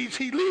he leads.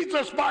 He leads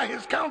us by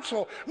his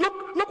counsel.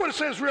 Look what it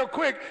says real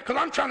quick, because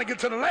I'm trying to get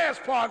to the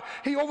last part.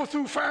 He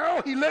overthrew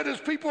Pharaoh. He led his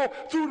people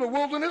through the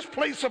wilderness,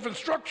 place of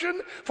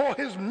instruction, for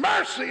his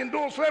mercy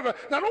endures forever.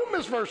 Now don't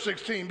miss verse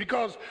 16,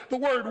 because the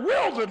word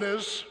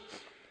wilderness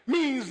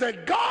means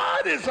that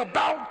God is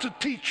about to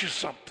teach you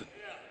something.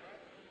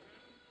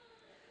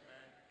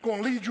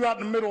 Going to lead you out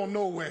in the middle of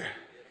nowhere.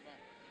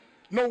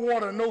 No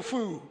water, no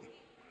food,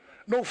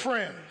 no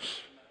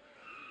friends.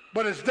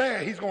 But it's there.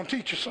 He's going to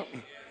teach you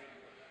something.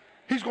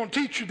 He's going to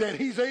teach you that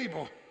he's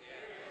able.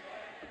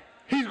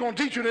 He's going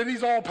to teach you that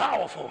he's all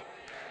powerful.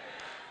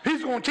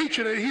 He's going to teach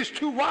you that he's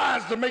too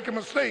wise to make a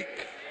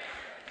mistake.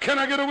 Can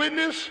I get a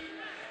witness?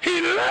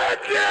 He led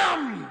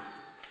them.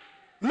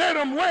 Led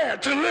them where?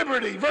 To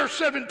liberty. Verse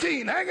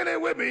 17. Hang in there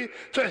with me.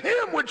 To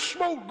him which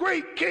smote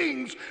great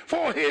kings,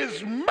 for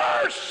his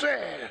mercy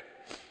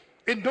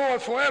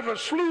endured forever.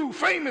 Slew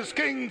famous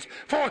kings,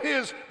 for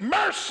his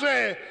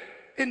mercy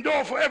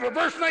endured forever.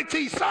 Verse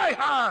 19.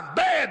 Sihon,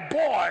 bad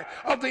boy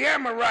of the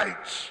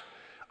Amorites,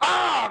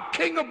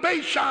 King of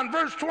Bashan,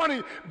 verse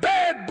 20,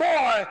 bad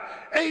boy,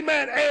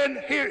 amen. And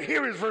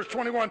here is verse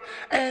 21,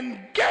 and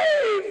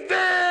gave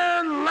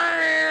their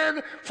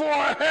land for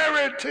a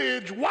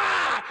heritage.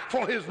 Why?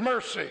 For his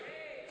mercy.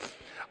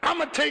 I'm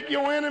going to take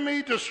your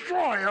enemy,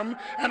 destroy him,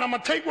 and I'm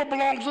going to take what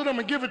belongs to them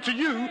and give it to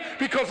you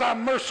because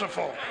I'm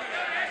merciful.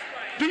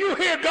 Do you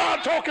hear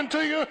God talking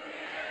to you?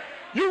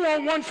 You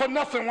want one for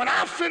nothing. When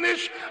I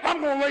finish,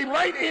 I'm going to lay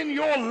right in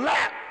your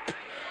lap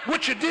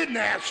what you didn't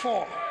ask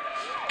for.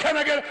 Can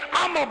I get it?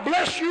 I'm going to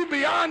bless you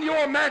beyond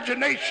your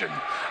imagination.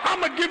 I'm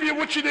going to give you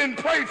what you didn't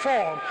pray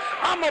for.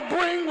 I'm going to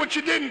bring what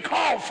you didn't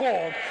call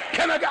for.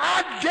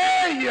 I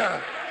dare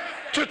you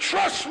to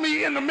trust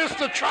me in the midst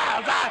of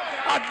trials.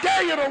 I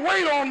dare you to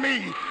wait on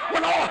me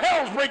when all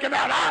hell's breaking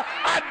out.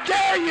 I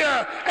dare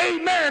you,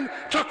 amen,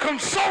 to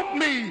consult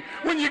me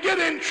when you get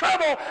in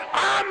trouble.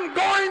 I'm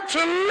going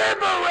to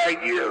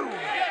liberate you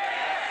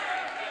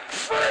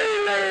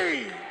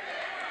freely.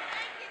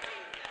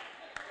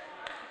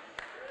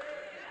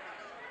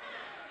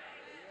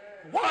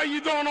 Why are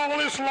you doing all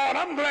this, Lord?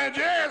 I'm glad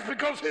you asked,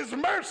 because his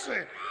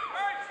mercy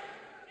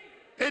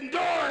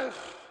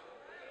endureth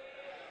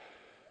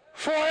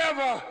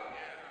forever.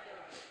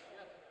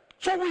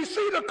 So we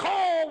see the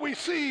call, we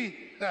see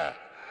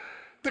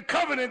the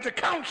covenant, the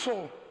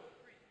counsel.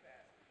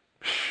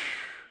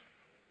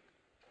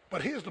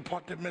 But here's the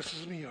part that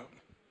messes me up.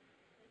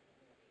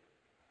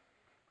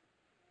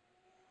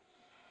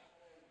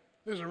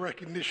 There's a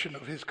recognition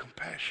of his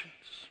compassions.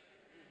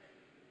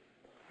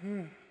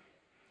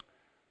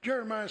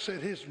 Jeremiah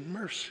said his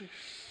mercies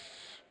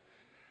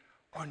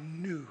are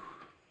new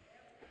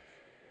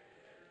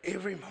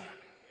every morning.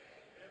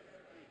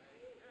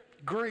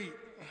 Great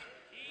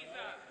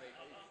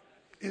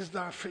is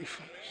thy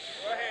faithfulness.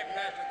 Go ahead,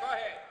 Pastor. Go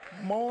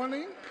ahead.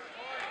 Morning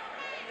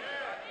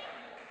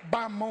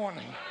by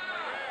morning,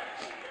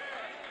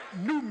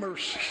 new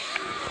mercies.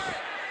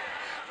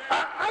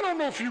 I don't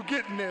know if you're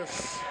getting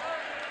this.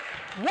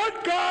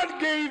 What God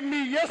gave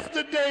me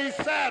yesterday,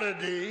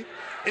 Saturday,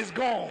 is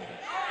gone.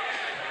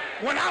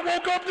 When I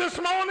woke up this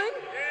morning,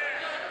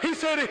 he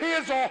said,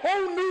 here's a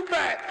whole new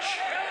batch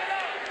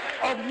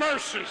of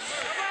mercies.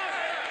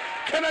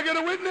 Can I get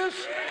a witness?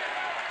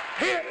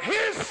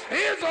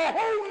 Here's a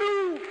whole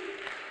new,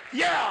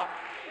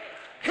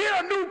 here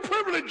are new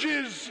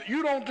privileges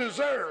you don't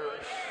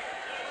deserve.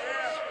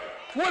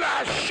 What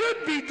I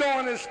should be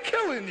doing is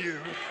killing you,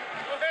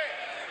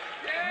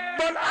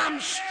 but I'm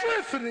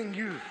strengthening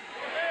you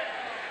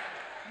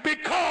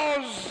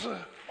because,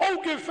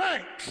 give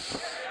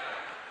thanks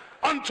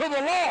unto the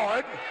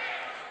Lord,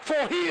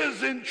 for he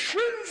is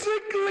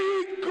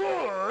intrinsically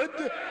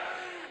good,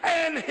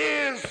 and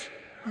his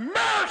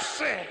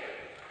mercy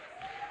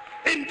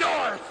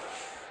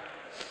endureth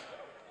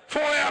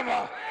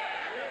forever.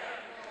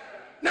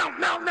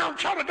 Now,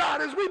 child of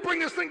God, as we bring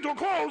this thing to a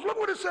close, look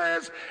what it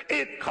says.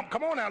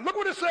 Come on now. Look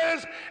what it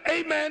says,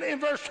 amen, in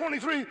verse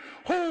 23.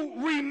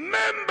 Who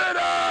remembered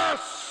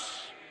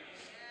us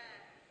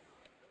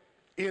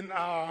in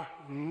our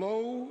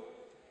low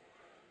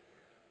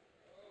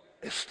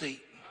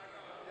estate.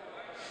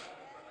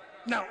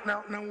 Now, wait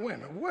a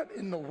minute. What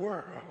in the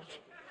world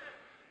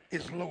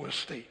is low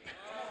estate?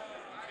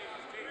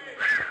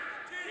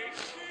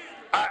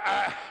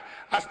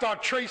 I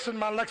start tracing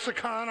my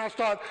lexicon. I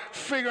start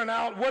figuring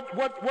out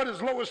what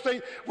is low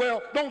estate.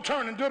 Well, don't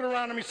turn in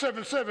Deuteronomy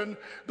 7:7.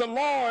 The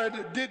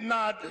Lord did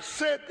not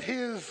set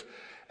his,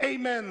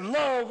 amen,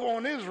 love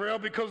on Israel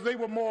because they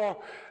were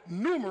more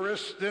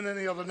numerous than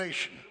any other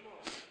nation.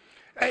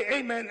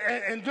 Amen.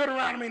 In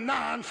Deuteronomy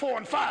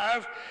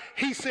 9:4-5,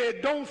 he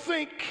said, don't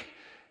think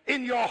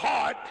in your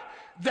heart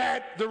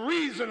that the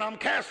reason I'm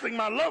casting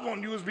my love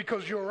on you is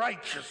because you're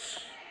righteous.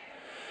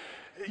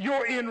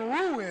 You're in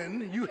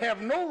ruin. You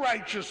have no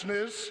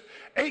righteousness.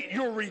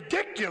 You're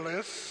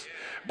ridiculous.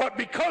 But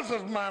because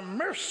of my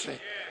mercy,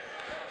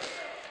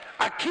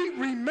 I keep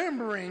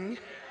remembering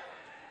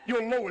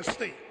your low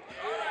estate.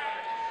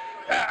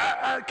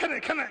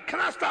 Can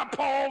I stop,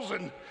 pause,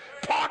 and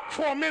park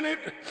for a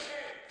minute?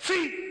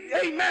 See,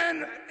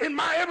 amen, in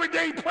my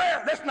everyday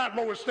prayer, that's not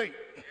low estate.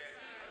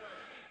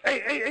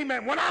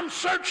 Amen. When I'm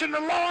searching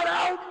the Lord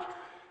out,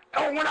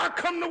 or when I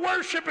come to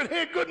worship and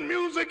hear good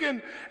music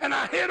and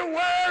I hear the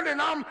word and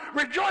I'm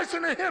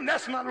rejoicing in him,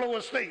 that's not low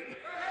estate.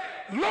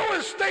 Low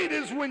estate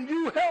is when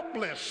you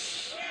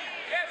helpless,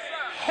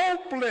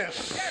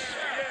 hopeless,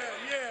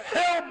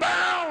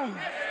 hell-bound,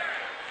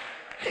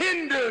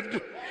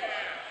 hindered,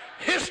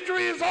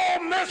 history is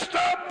all messed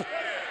up.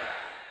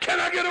 Can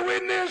I get a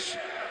witness?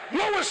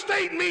 Low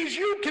estate means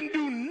you can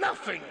do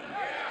nothing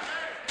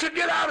to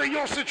get out of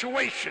your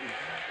situation.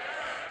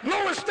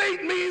 Low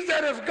estate means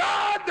that if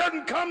God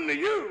doesn't come to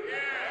you,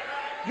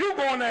 you're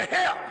going to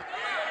hell.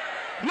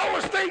 Low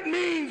estate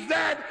means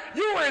that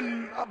you're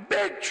in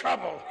big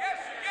trouble.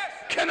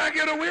 Can I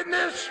get a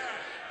witness?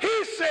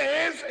 He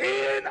says,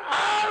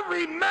 I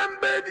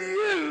remembered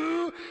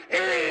you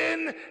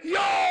in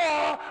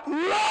your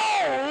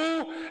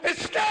low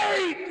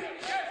estate.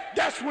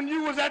 That's when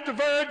you was at the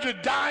verge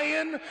of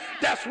dying.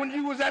 That's when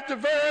you was at the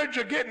verge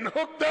of getting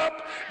hooked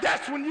up.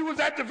 That's when you was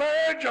at the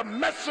verge of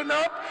messing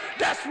up.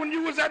 That's when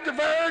you was at the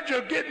verge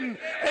of getting,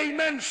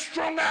 amen,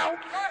 strung out.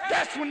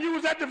 That's when you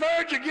was at the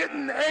verge of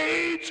getting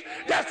AIDS.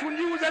 That's when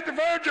you was at the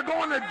verge of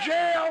going to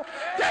jail.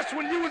 That's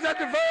when you was at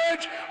the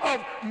verge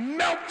of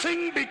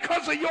melting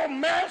because of your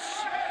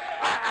mess.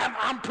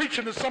 I'm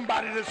preaching to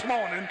somebody this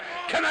morning.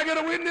 Can I get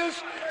a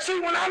witness? See,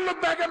 when I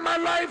look back at my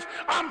life,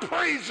 I'm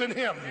praising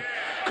him.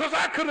 Because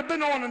I could have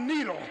been on a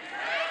needle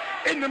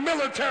in the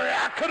military.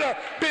 I could have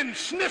been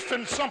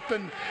sniffing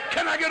something.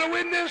 Can I get a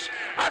witness?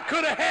 I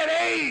could have had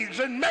AIDS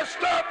and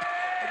messed up.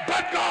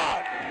 But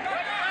God,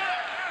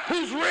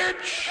 who's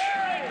rich,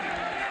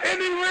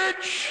 any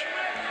rich,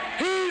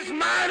 he's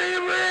mighty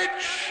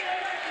rich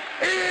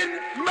in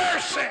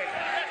mercy.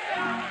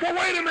 Well,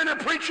 wait a minute,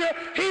 preacher.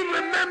 He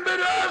remembered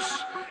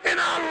us in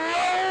our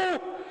low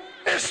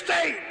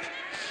estate.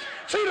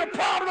 See, the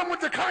problem with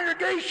the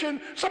congregation,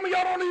 some of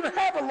y'all don't even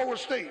have a low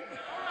estate.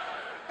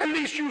 At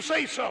least you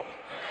say so.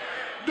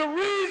 The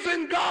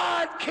reason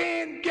God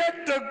can't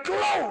get the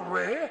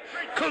glory,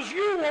 because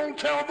you won't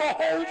tell the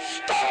whole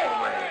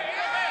story.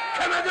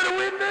 Can I get a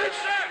witness?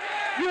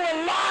 You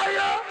a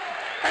liar,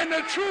 and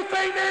the truth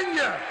ain't in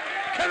you.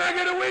 Can I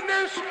get a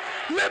witness?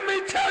 Let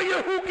me tell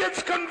you who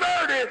gets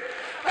converted.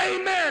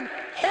 Amen.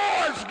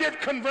 Whores get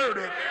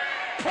converted.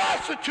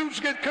 Prostitutes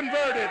get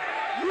converted.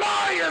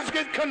 Liars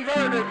get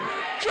converted.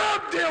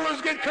 Drug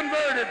dealers get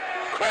converted.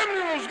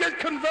 Criminals get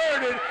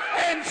converted.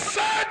 And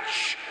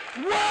such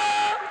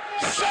were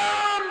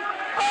some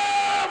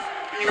of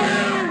you.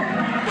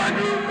 But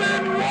you've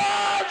been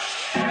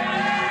washed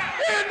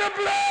in the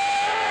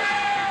blood.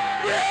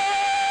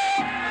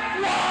 Yeah.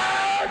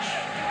 Washed.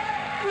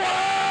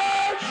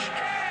 Washed.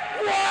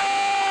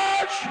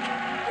 Washed.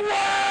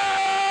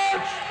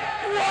 Washed.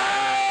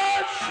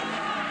 Washed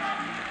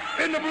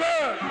in the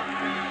blood.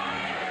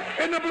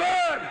 In the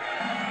blood.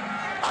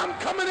 I'm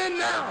coming in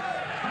now.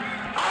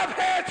 I've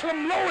had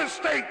some low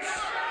estates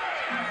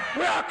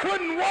where I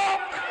couldn't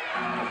walk.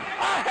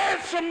 I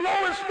had some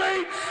low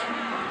estates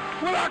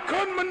where I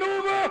couldn't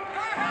maneuver.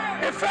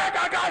 In fact,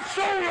 I got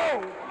so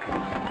low.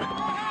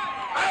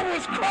 I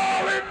was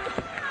crawling.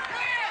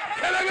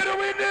 Can I get a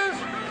witness?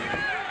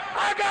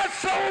 I got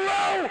so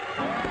low.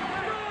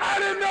 I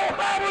didn't know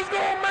how I was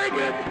going to make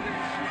it.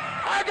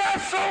 I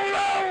got so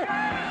low.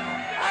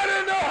 I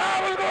didn't know how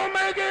I was going to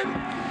make it.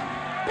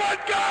 But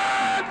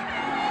God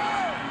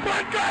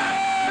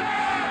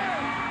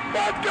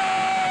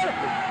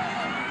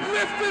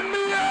lifted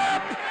me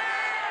up,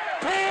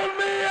 pulled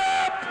me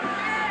up,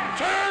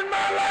 turned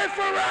my life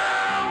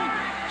around.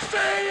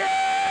 Say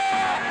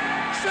yeah,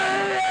 say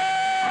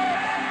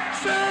yeah,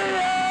 say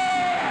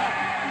yeah.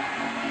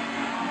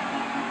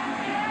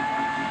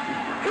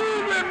 He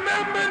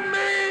remembered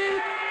me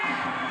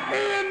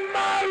in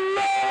my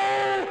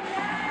low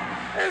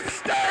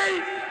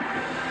estate.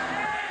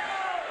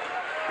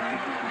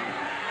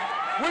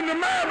 When the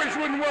marriage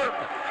wouldn't work,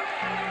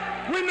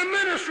 when the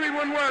ministry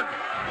wouldn't work,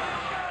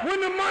 when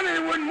the money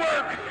wouldn't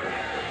work,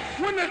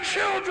 when the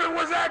children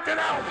was acting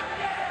out,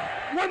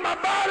 when my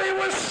body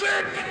was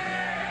sick,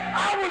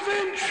 I was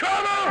in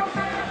trouble.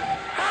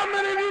 How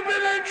many of you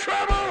been in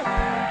trouble?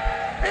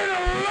 In a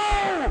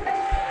low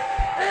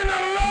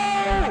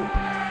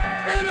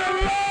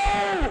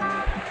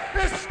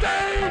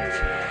estate.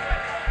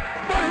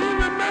 But he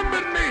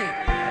remembered me.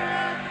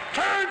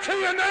 Turn to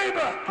your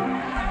neighbor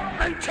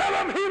and tell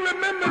him he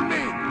remembered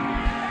me.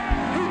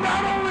 He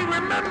not only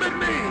remembered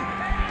me,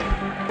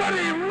 but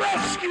he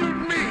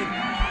rescued me.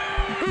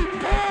 He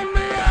pulled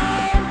me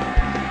out.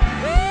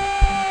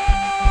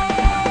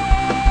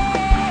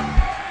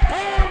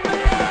 Pulled me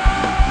out.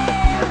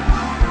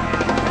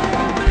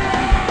 Pulled me out. Pulled me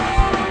out.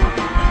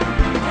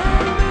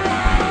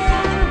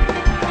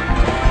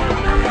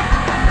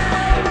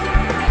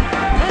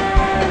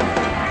 Pulled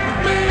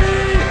me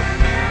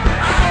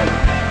out.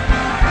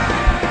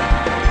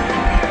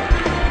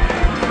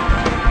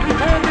 He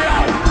pulled me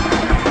out.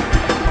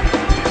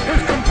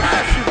 His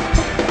compassion.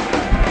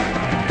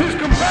 His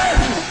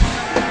compassion.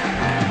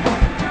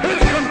 His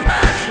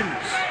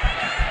compassions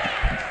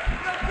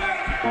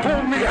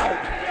pulled me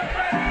out.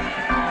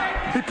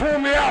 He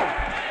pulled me out.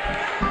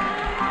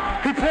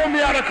 He pulled me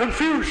out of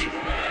confusion.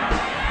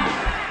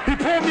 He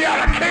pulled me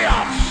out of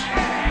chaos.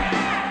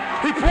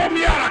 He pulled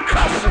me out of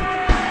cussing.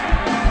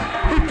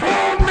 He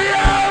pulled me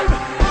out.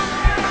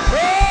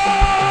 Oh!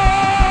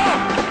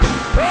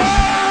 Oh!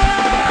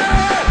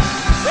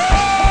 Oh!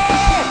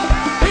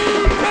 He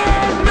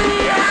pulled me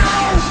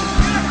out.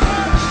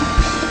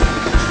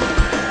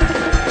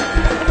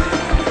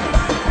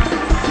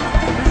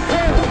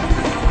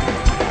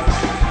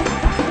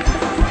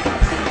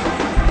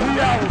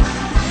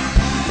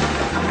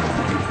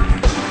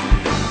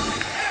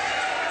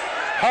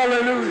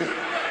 Hallelujah.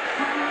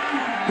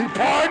 He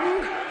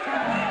pardoned,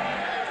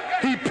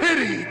 he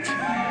pitied,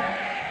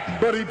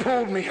 but he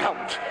pulled me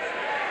out.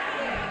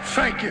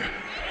 Thank you.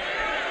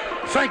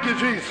 Thank you,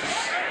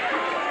 Jesus,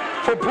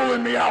 for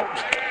pulling me out.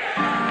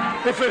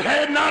 If it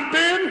had not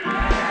been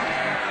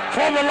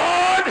For the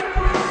Lord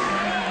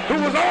who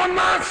was on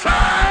my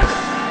side,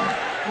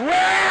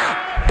 where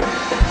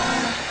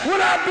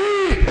would I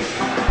be?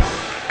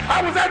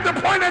 I was at the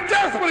point of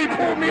death when he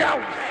pulled me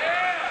out.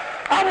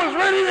 I was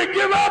ready to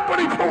give up when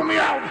he pulled me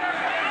out.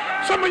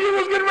 Some of you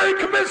was getting ready to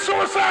commit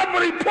suicide,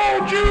 but he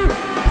pulled you.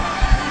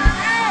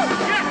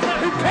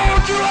 He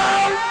pulled you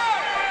out.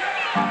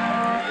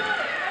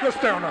 Let's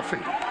stay on our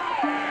feet.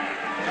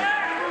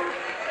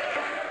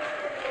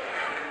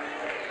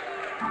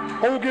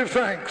 Oh, give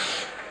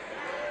thanks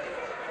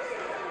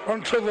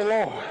unto the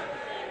Lord,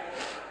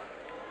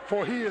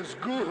 for he is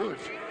good,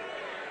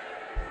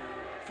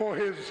 for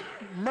his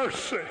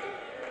mercy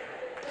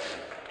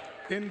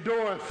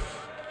endureth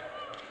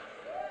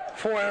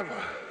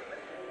forever.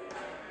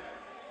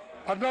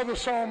 Another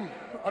psalm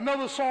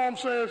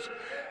says,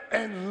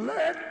 and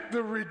let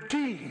the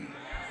redeemed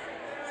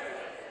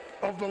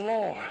of the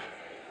Lord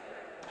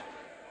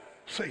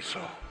say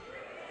so.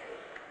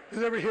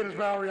 Is every head is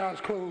bowed, every eyes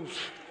closed?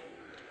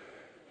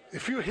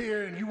 If you're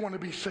here and you want to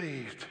be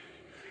saved,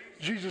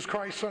 Jesus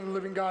Christ, Son of the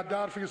living God,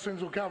 died for your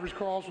sins on Calvary's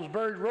cross, was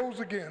buried, rose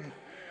again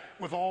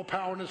with all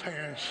power in his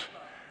hands.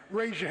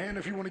 Raise your hand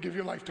if you want to give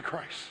your life to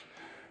Christ.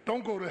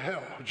 Don't go to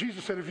hell.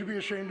 Jesus said, if you be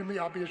ashamed of me,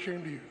 I'll be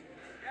ashamed of you.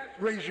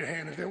 Raise your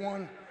hand. Is there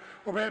one?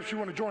 Or perhaps you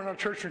want to join our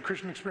church and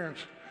Christian experience.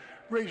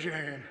 Raise your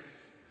hand.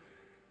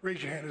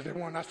 Raise your hand. Is there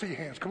one? I see your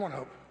hands. Come on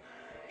up.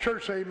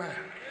 Church, say amen.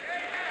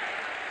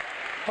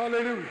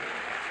 Hallelujah.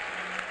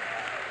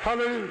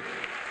 Hallelujah.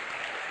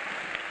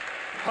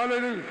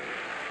 Hallelujah.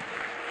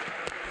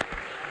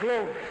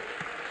 Glory.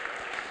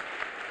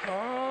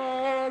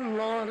 Oh,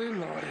 Lordy,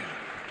 Lordy.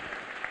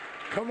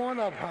 Come on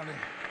up, honey.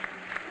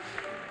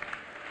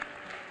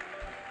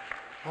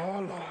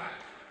 Oh, Lord.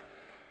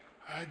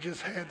 I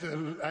just had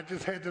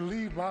to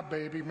leave my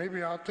baby.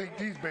 Maybe I'll take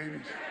these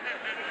babies.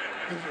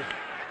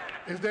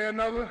 Is there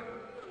another?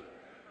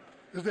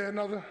 Is there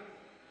another?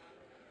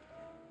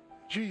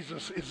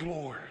 Jesus is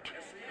Lord.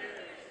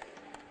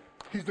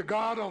 He's the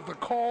God of the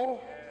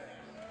call.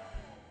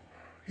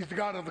 He's the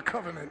God of the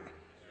covenant.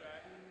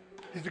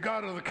 He's the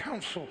God of the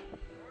counsel.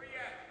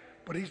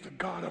 But he's the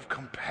God of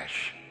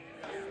compassion.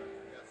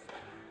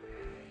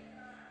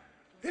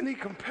 Isn't he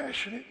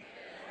compassionate?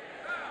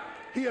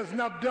 He has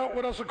not dealt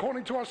with us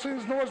according to our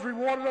sins, nor has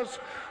rewarded us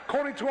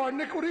according to our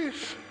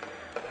iniquities.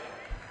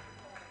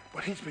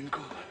 But he's been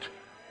good.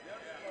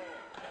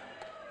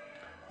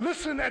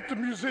 Listen at the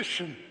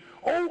musician.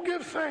 Oh,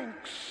 give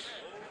thanks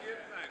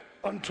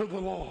unto the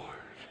Lord,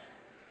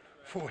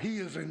 for he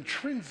is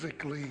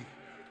intrinsically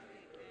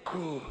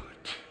good,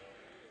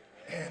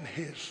 and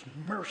his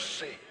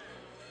mercy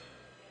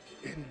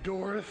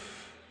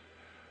endureth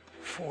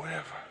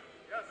forever.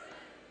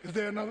 Is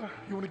there another?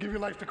 You want to give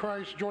your life to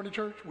Christ? Join the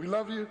church. We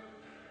love you.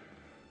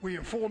 We're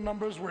in full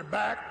numbers. We're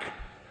back.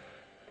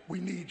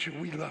 We need you.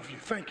 We love you.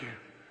 Thank you.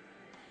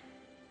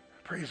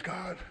 Praise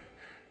God.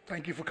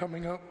 Thank you for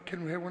coming up.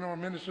 Can we have one of our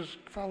ministers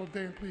follow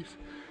Dan, please?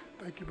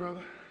 Thank you,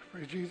 brother.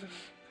 Praise Jesus.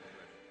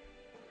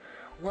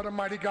 What a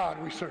mighty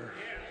God we serve.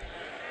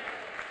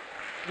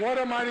 What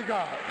a mighty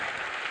God.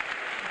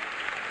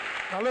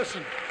 Now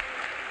listen.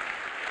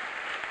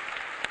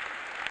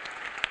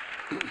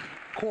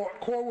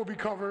 Core will be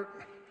covered.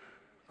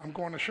 I'm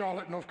going to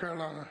Charlotte, North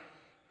Carolina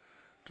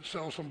to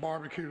sell some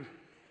barbecue.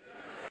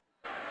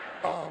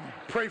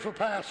 Pray for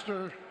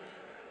Pastor.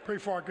 Pray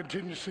for our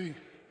contingency.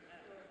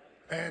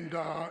 And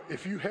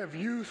if you have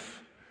youth,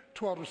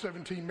 12 to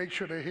 17, make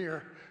sure they're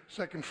here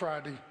second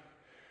Friday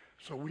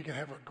so we can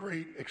have a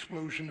great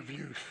explosion of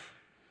youth.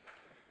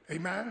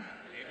 Amen? Amen.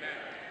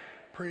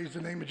 Praise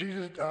the name of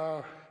Jesus.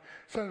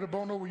 Senator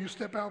Bono, will you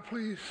step out,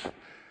 please?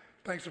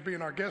 Thanks for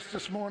being our guest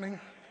this morning.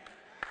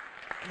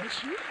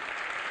 Bless you.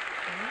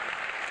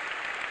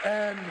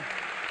 And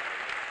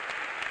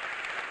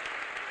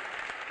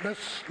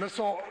let's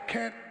all,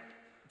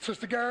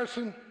 Sister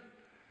Garrison,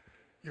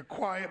 you're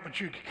quiet, but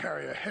you can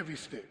carry a heavy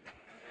stick.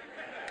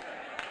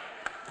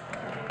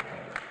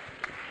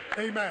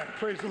 Amen.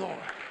 Praise the Lord. All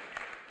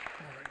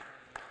right.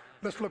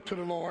 Let's look to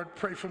the Lord.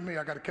 Pray for me.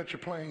 I got to catch a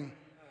plane.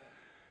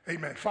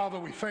 Amen. Father,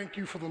 we thank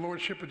you for the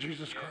Lordship of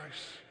Jesus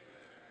Christ.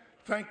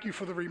 Thank you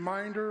for the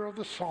reminder of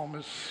the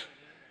psalmist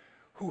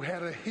who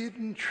had a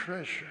hidden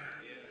treasure,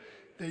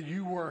 that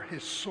you were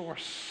his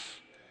source,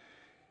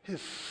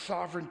 his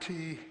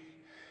sovereignty,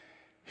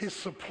 his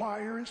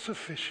supplier and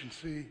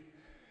sufficiency.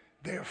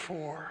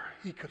 Therefore,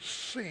 he could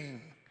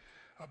sing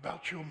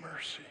about your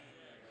mercy.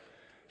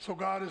 So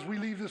God, as we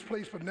leave this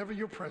place, but never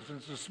your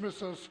presence,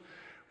 dismiss us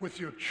with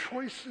your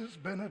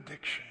choicest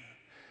benediction.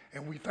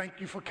 And we thank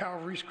you for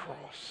Calvary's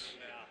cross.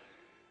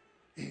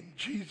 In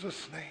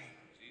Jesus' name.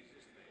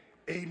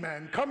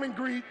 Amen. Come and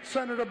greet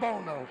Senator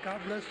Bono.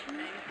 God bless you.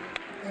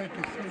 Thank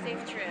you.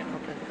 Safe trip.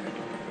 Okay, thank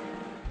you.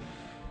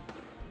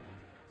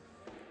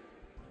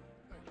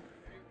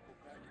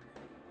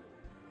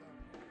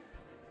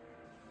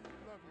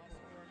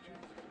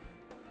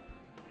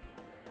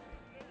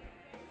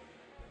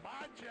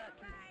 Bye,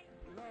 Jackie.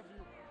 Love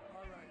you.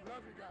 All right.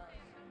 Love you guys.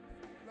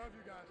 Love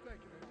you guys.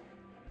 Thank you.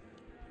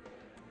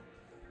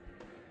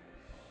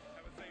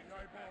 Have a safe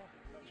night,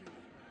 Paul.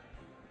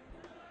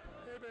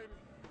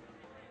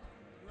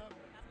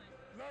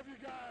 Love you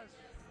guys.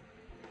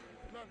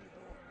 Love you,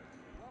 boy.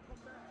 Welcome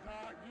back.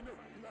 Doc,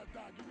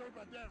 you know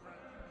about that, right?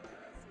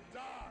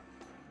 Doc,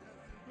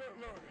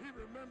 look, he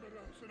remembered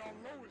us in our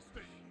lower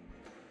state.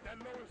 That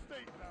lower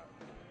state, Doc.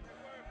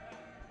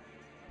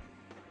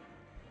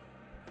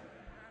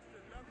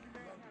 Pastor, love you,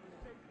 man. Have a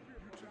safe trip.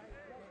 You too.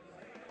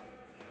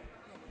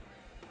 Love you.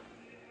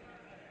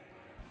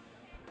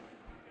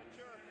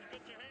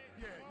 Get your hand.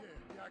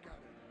 Yeah, I got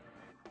it.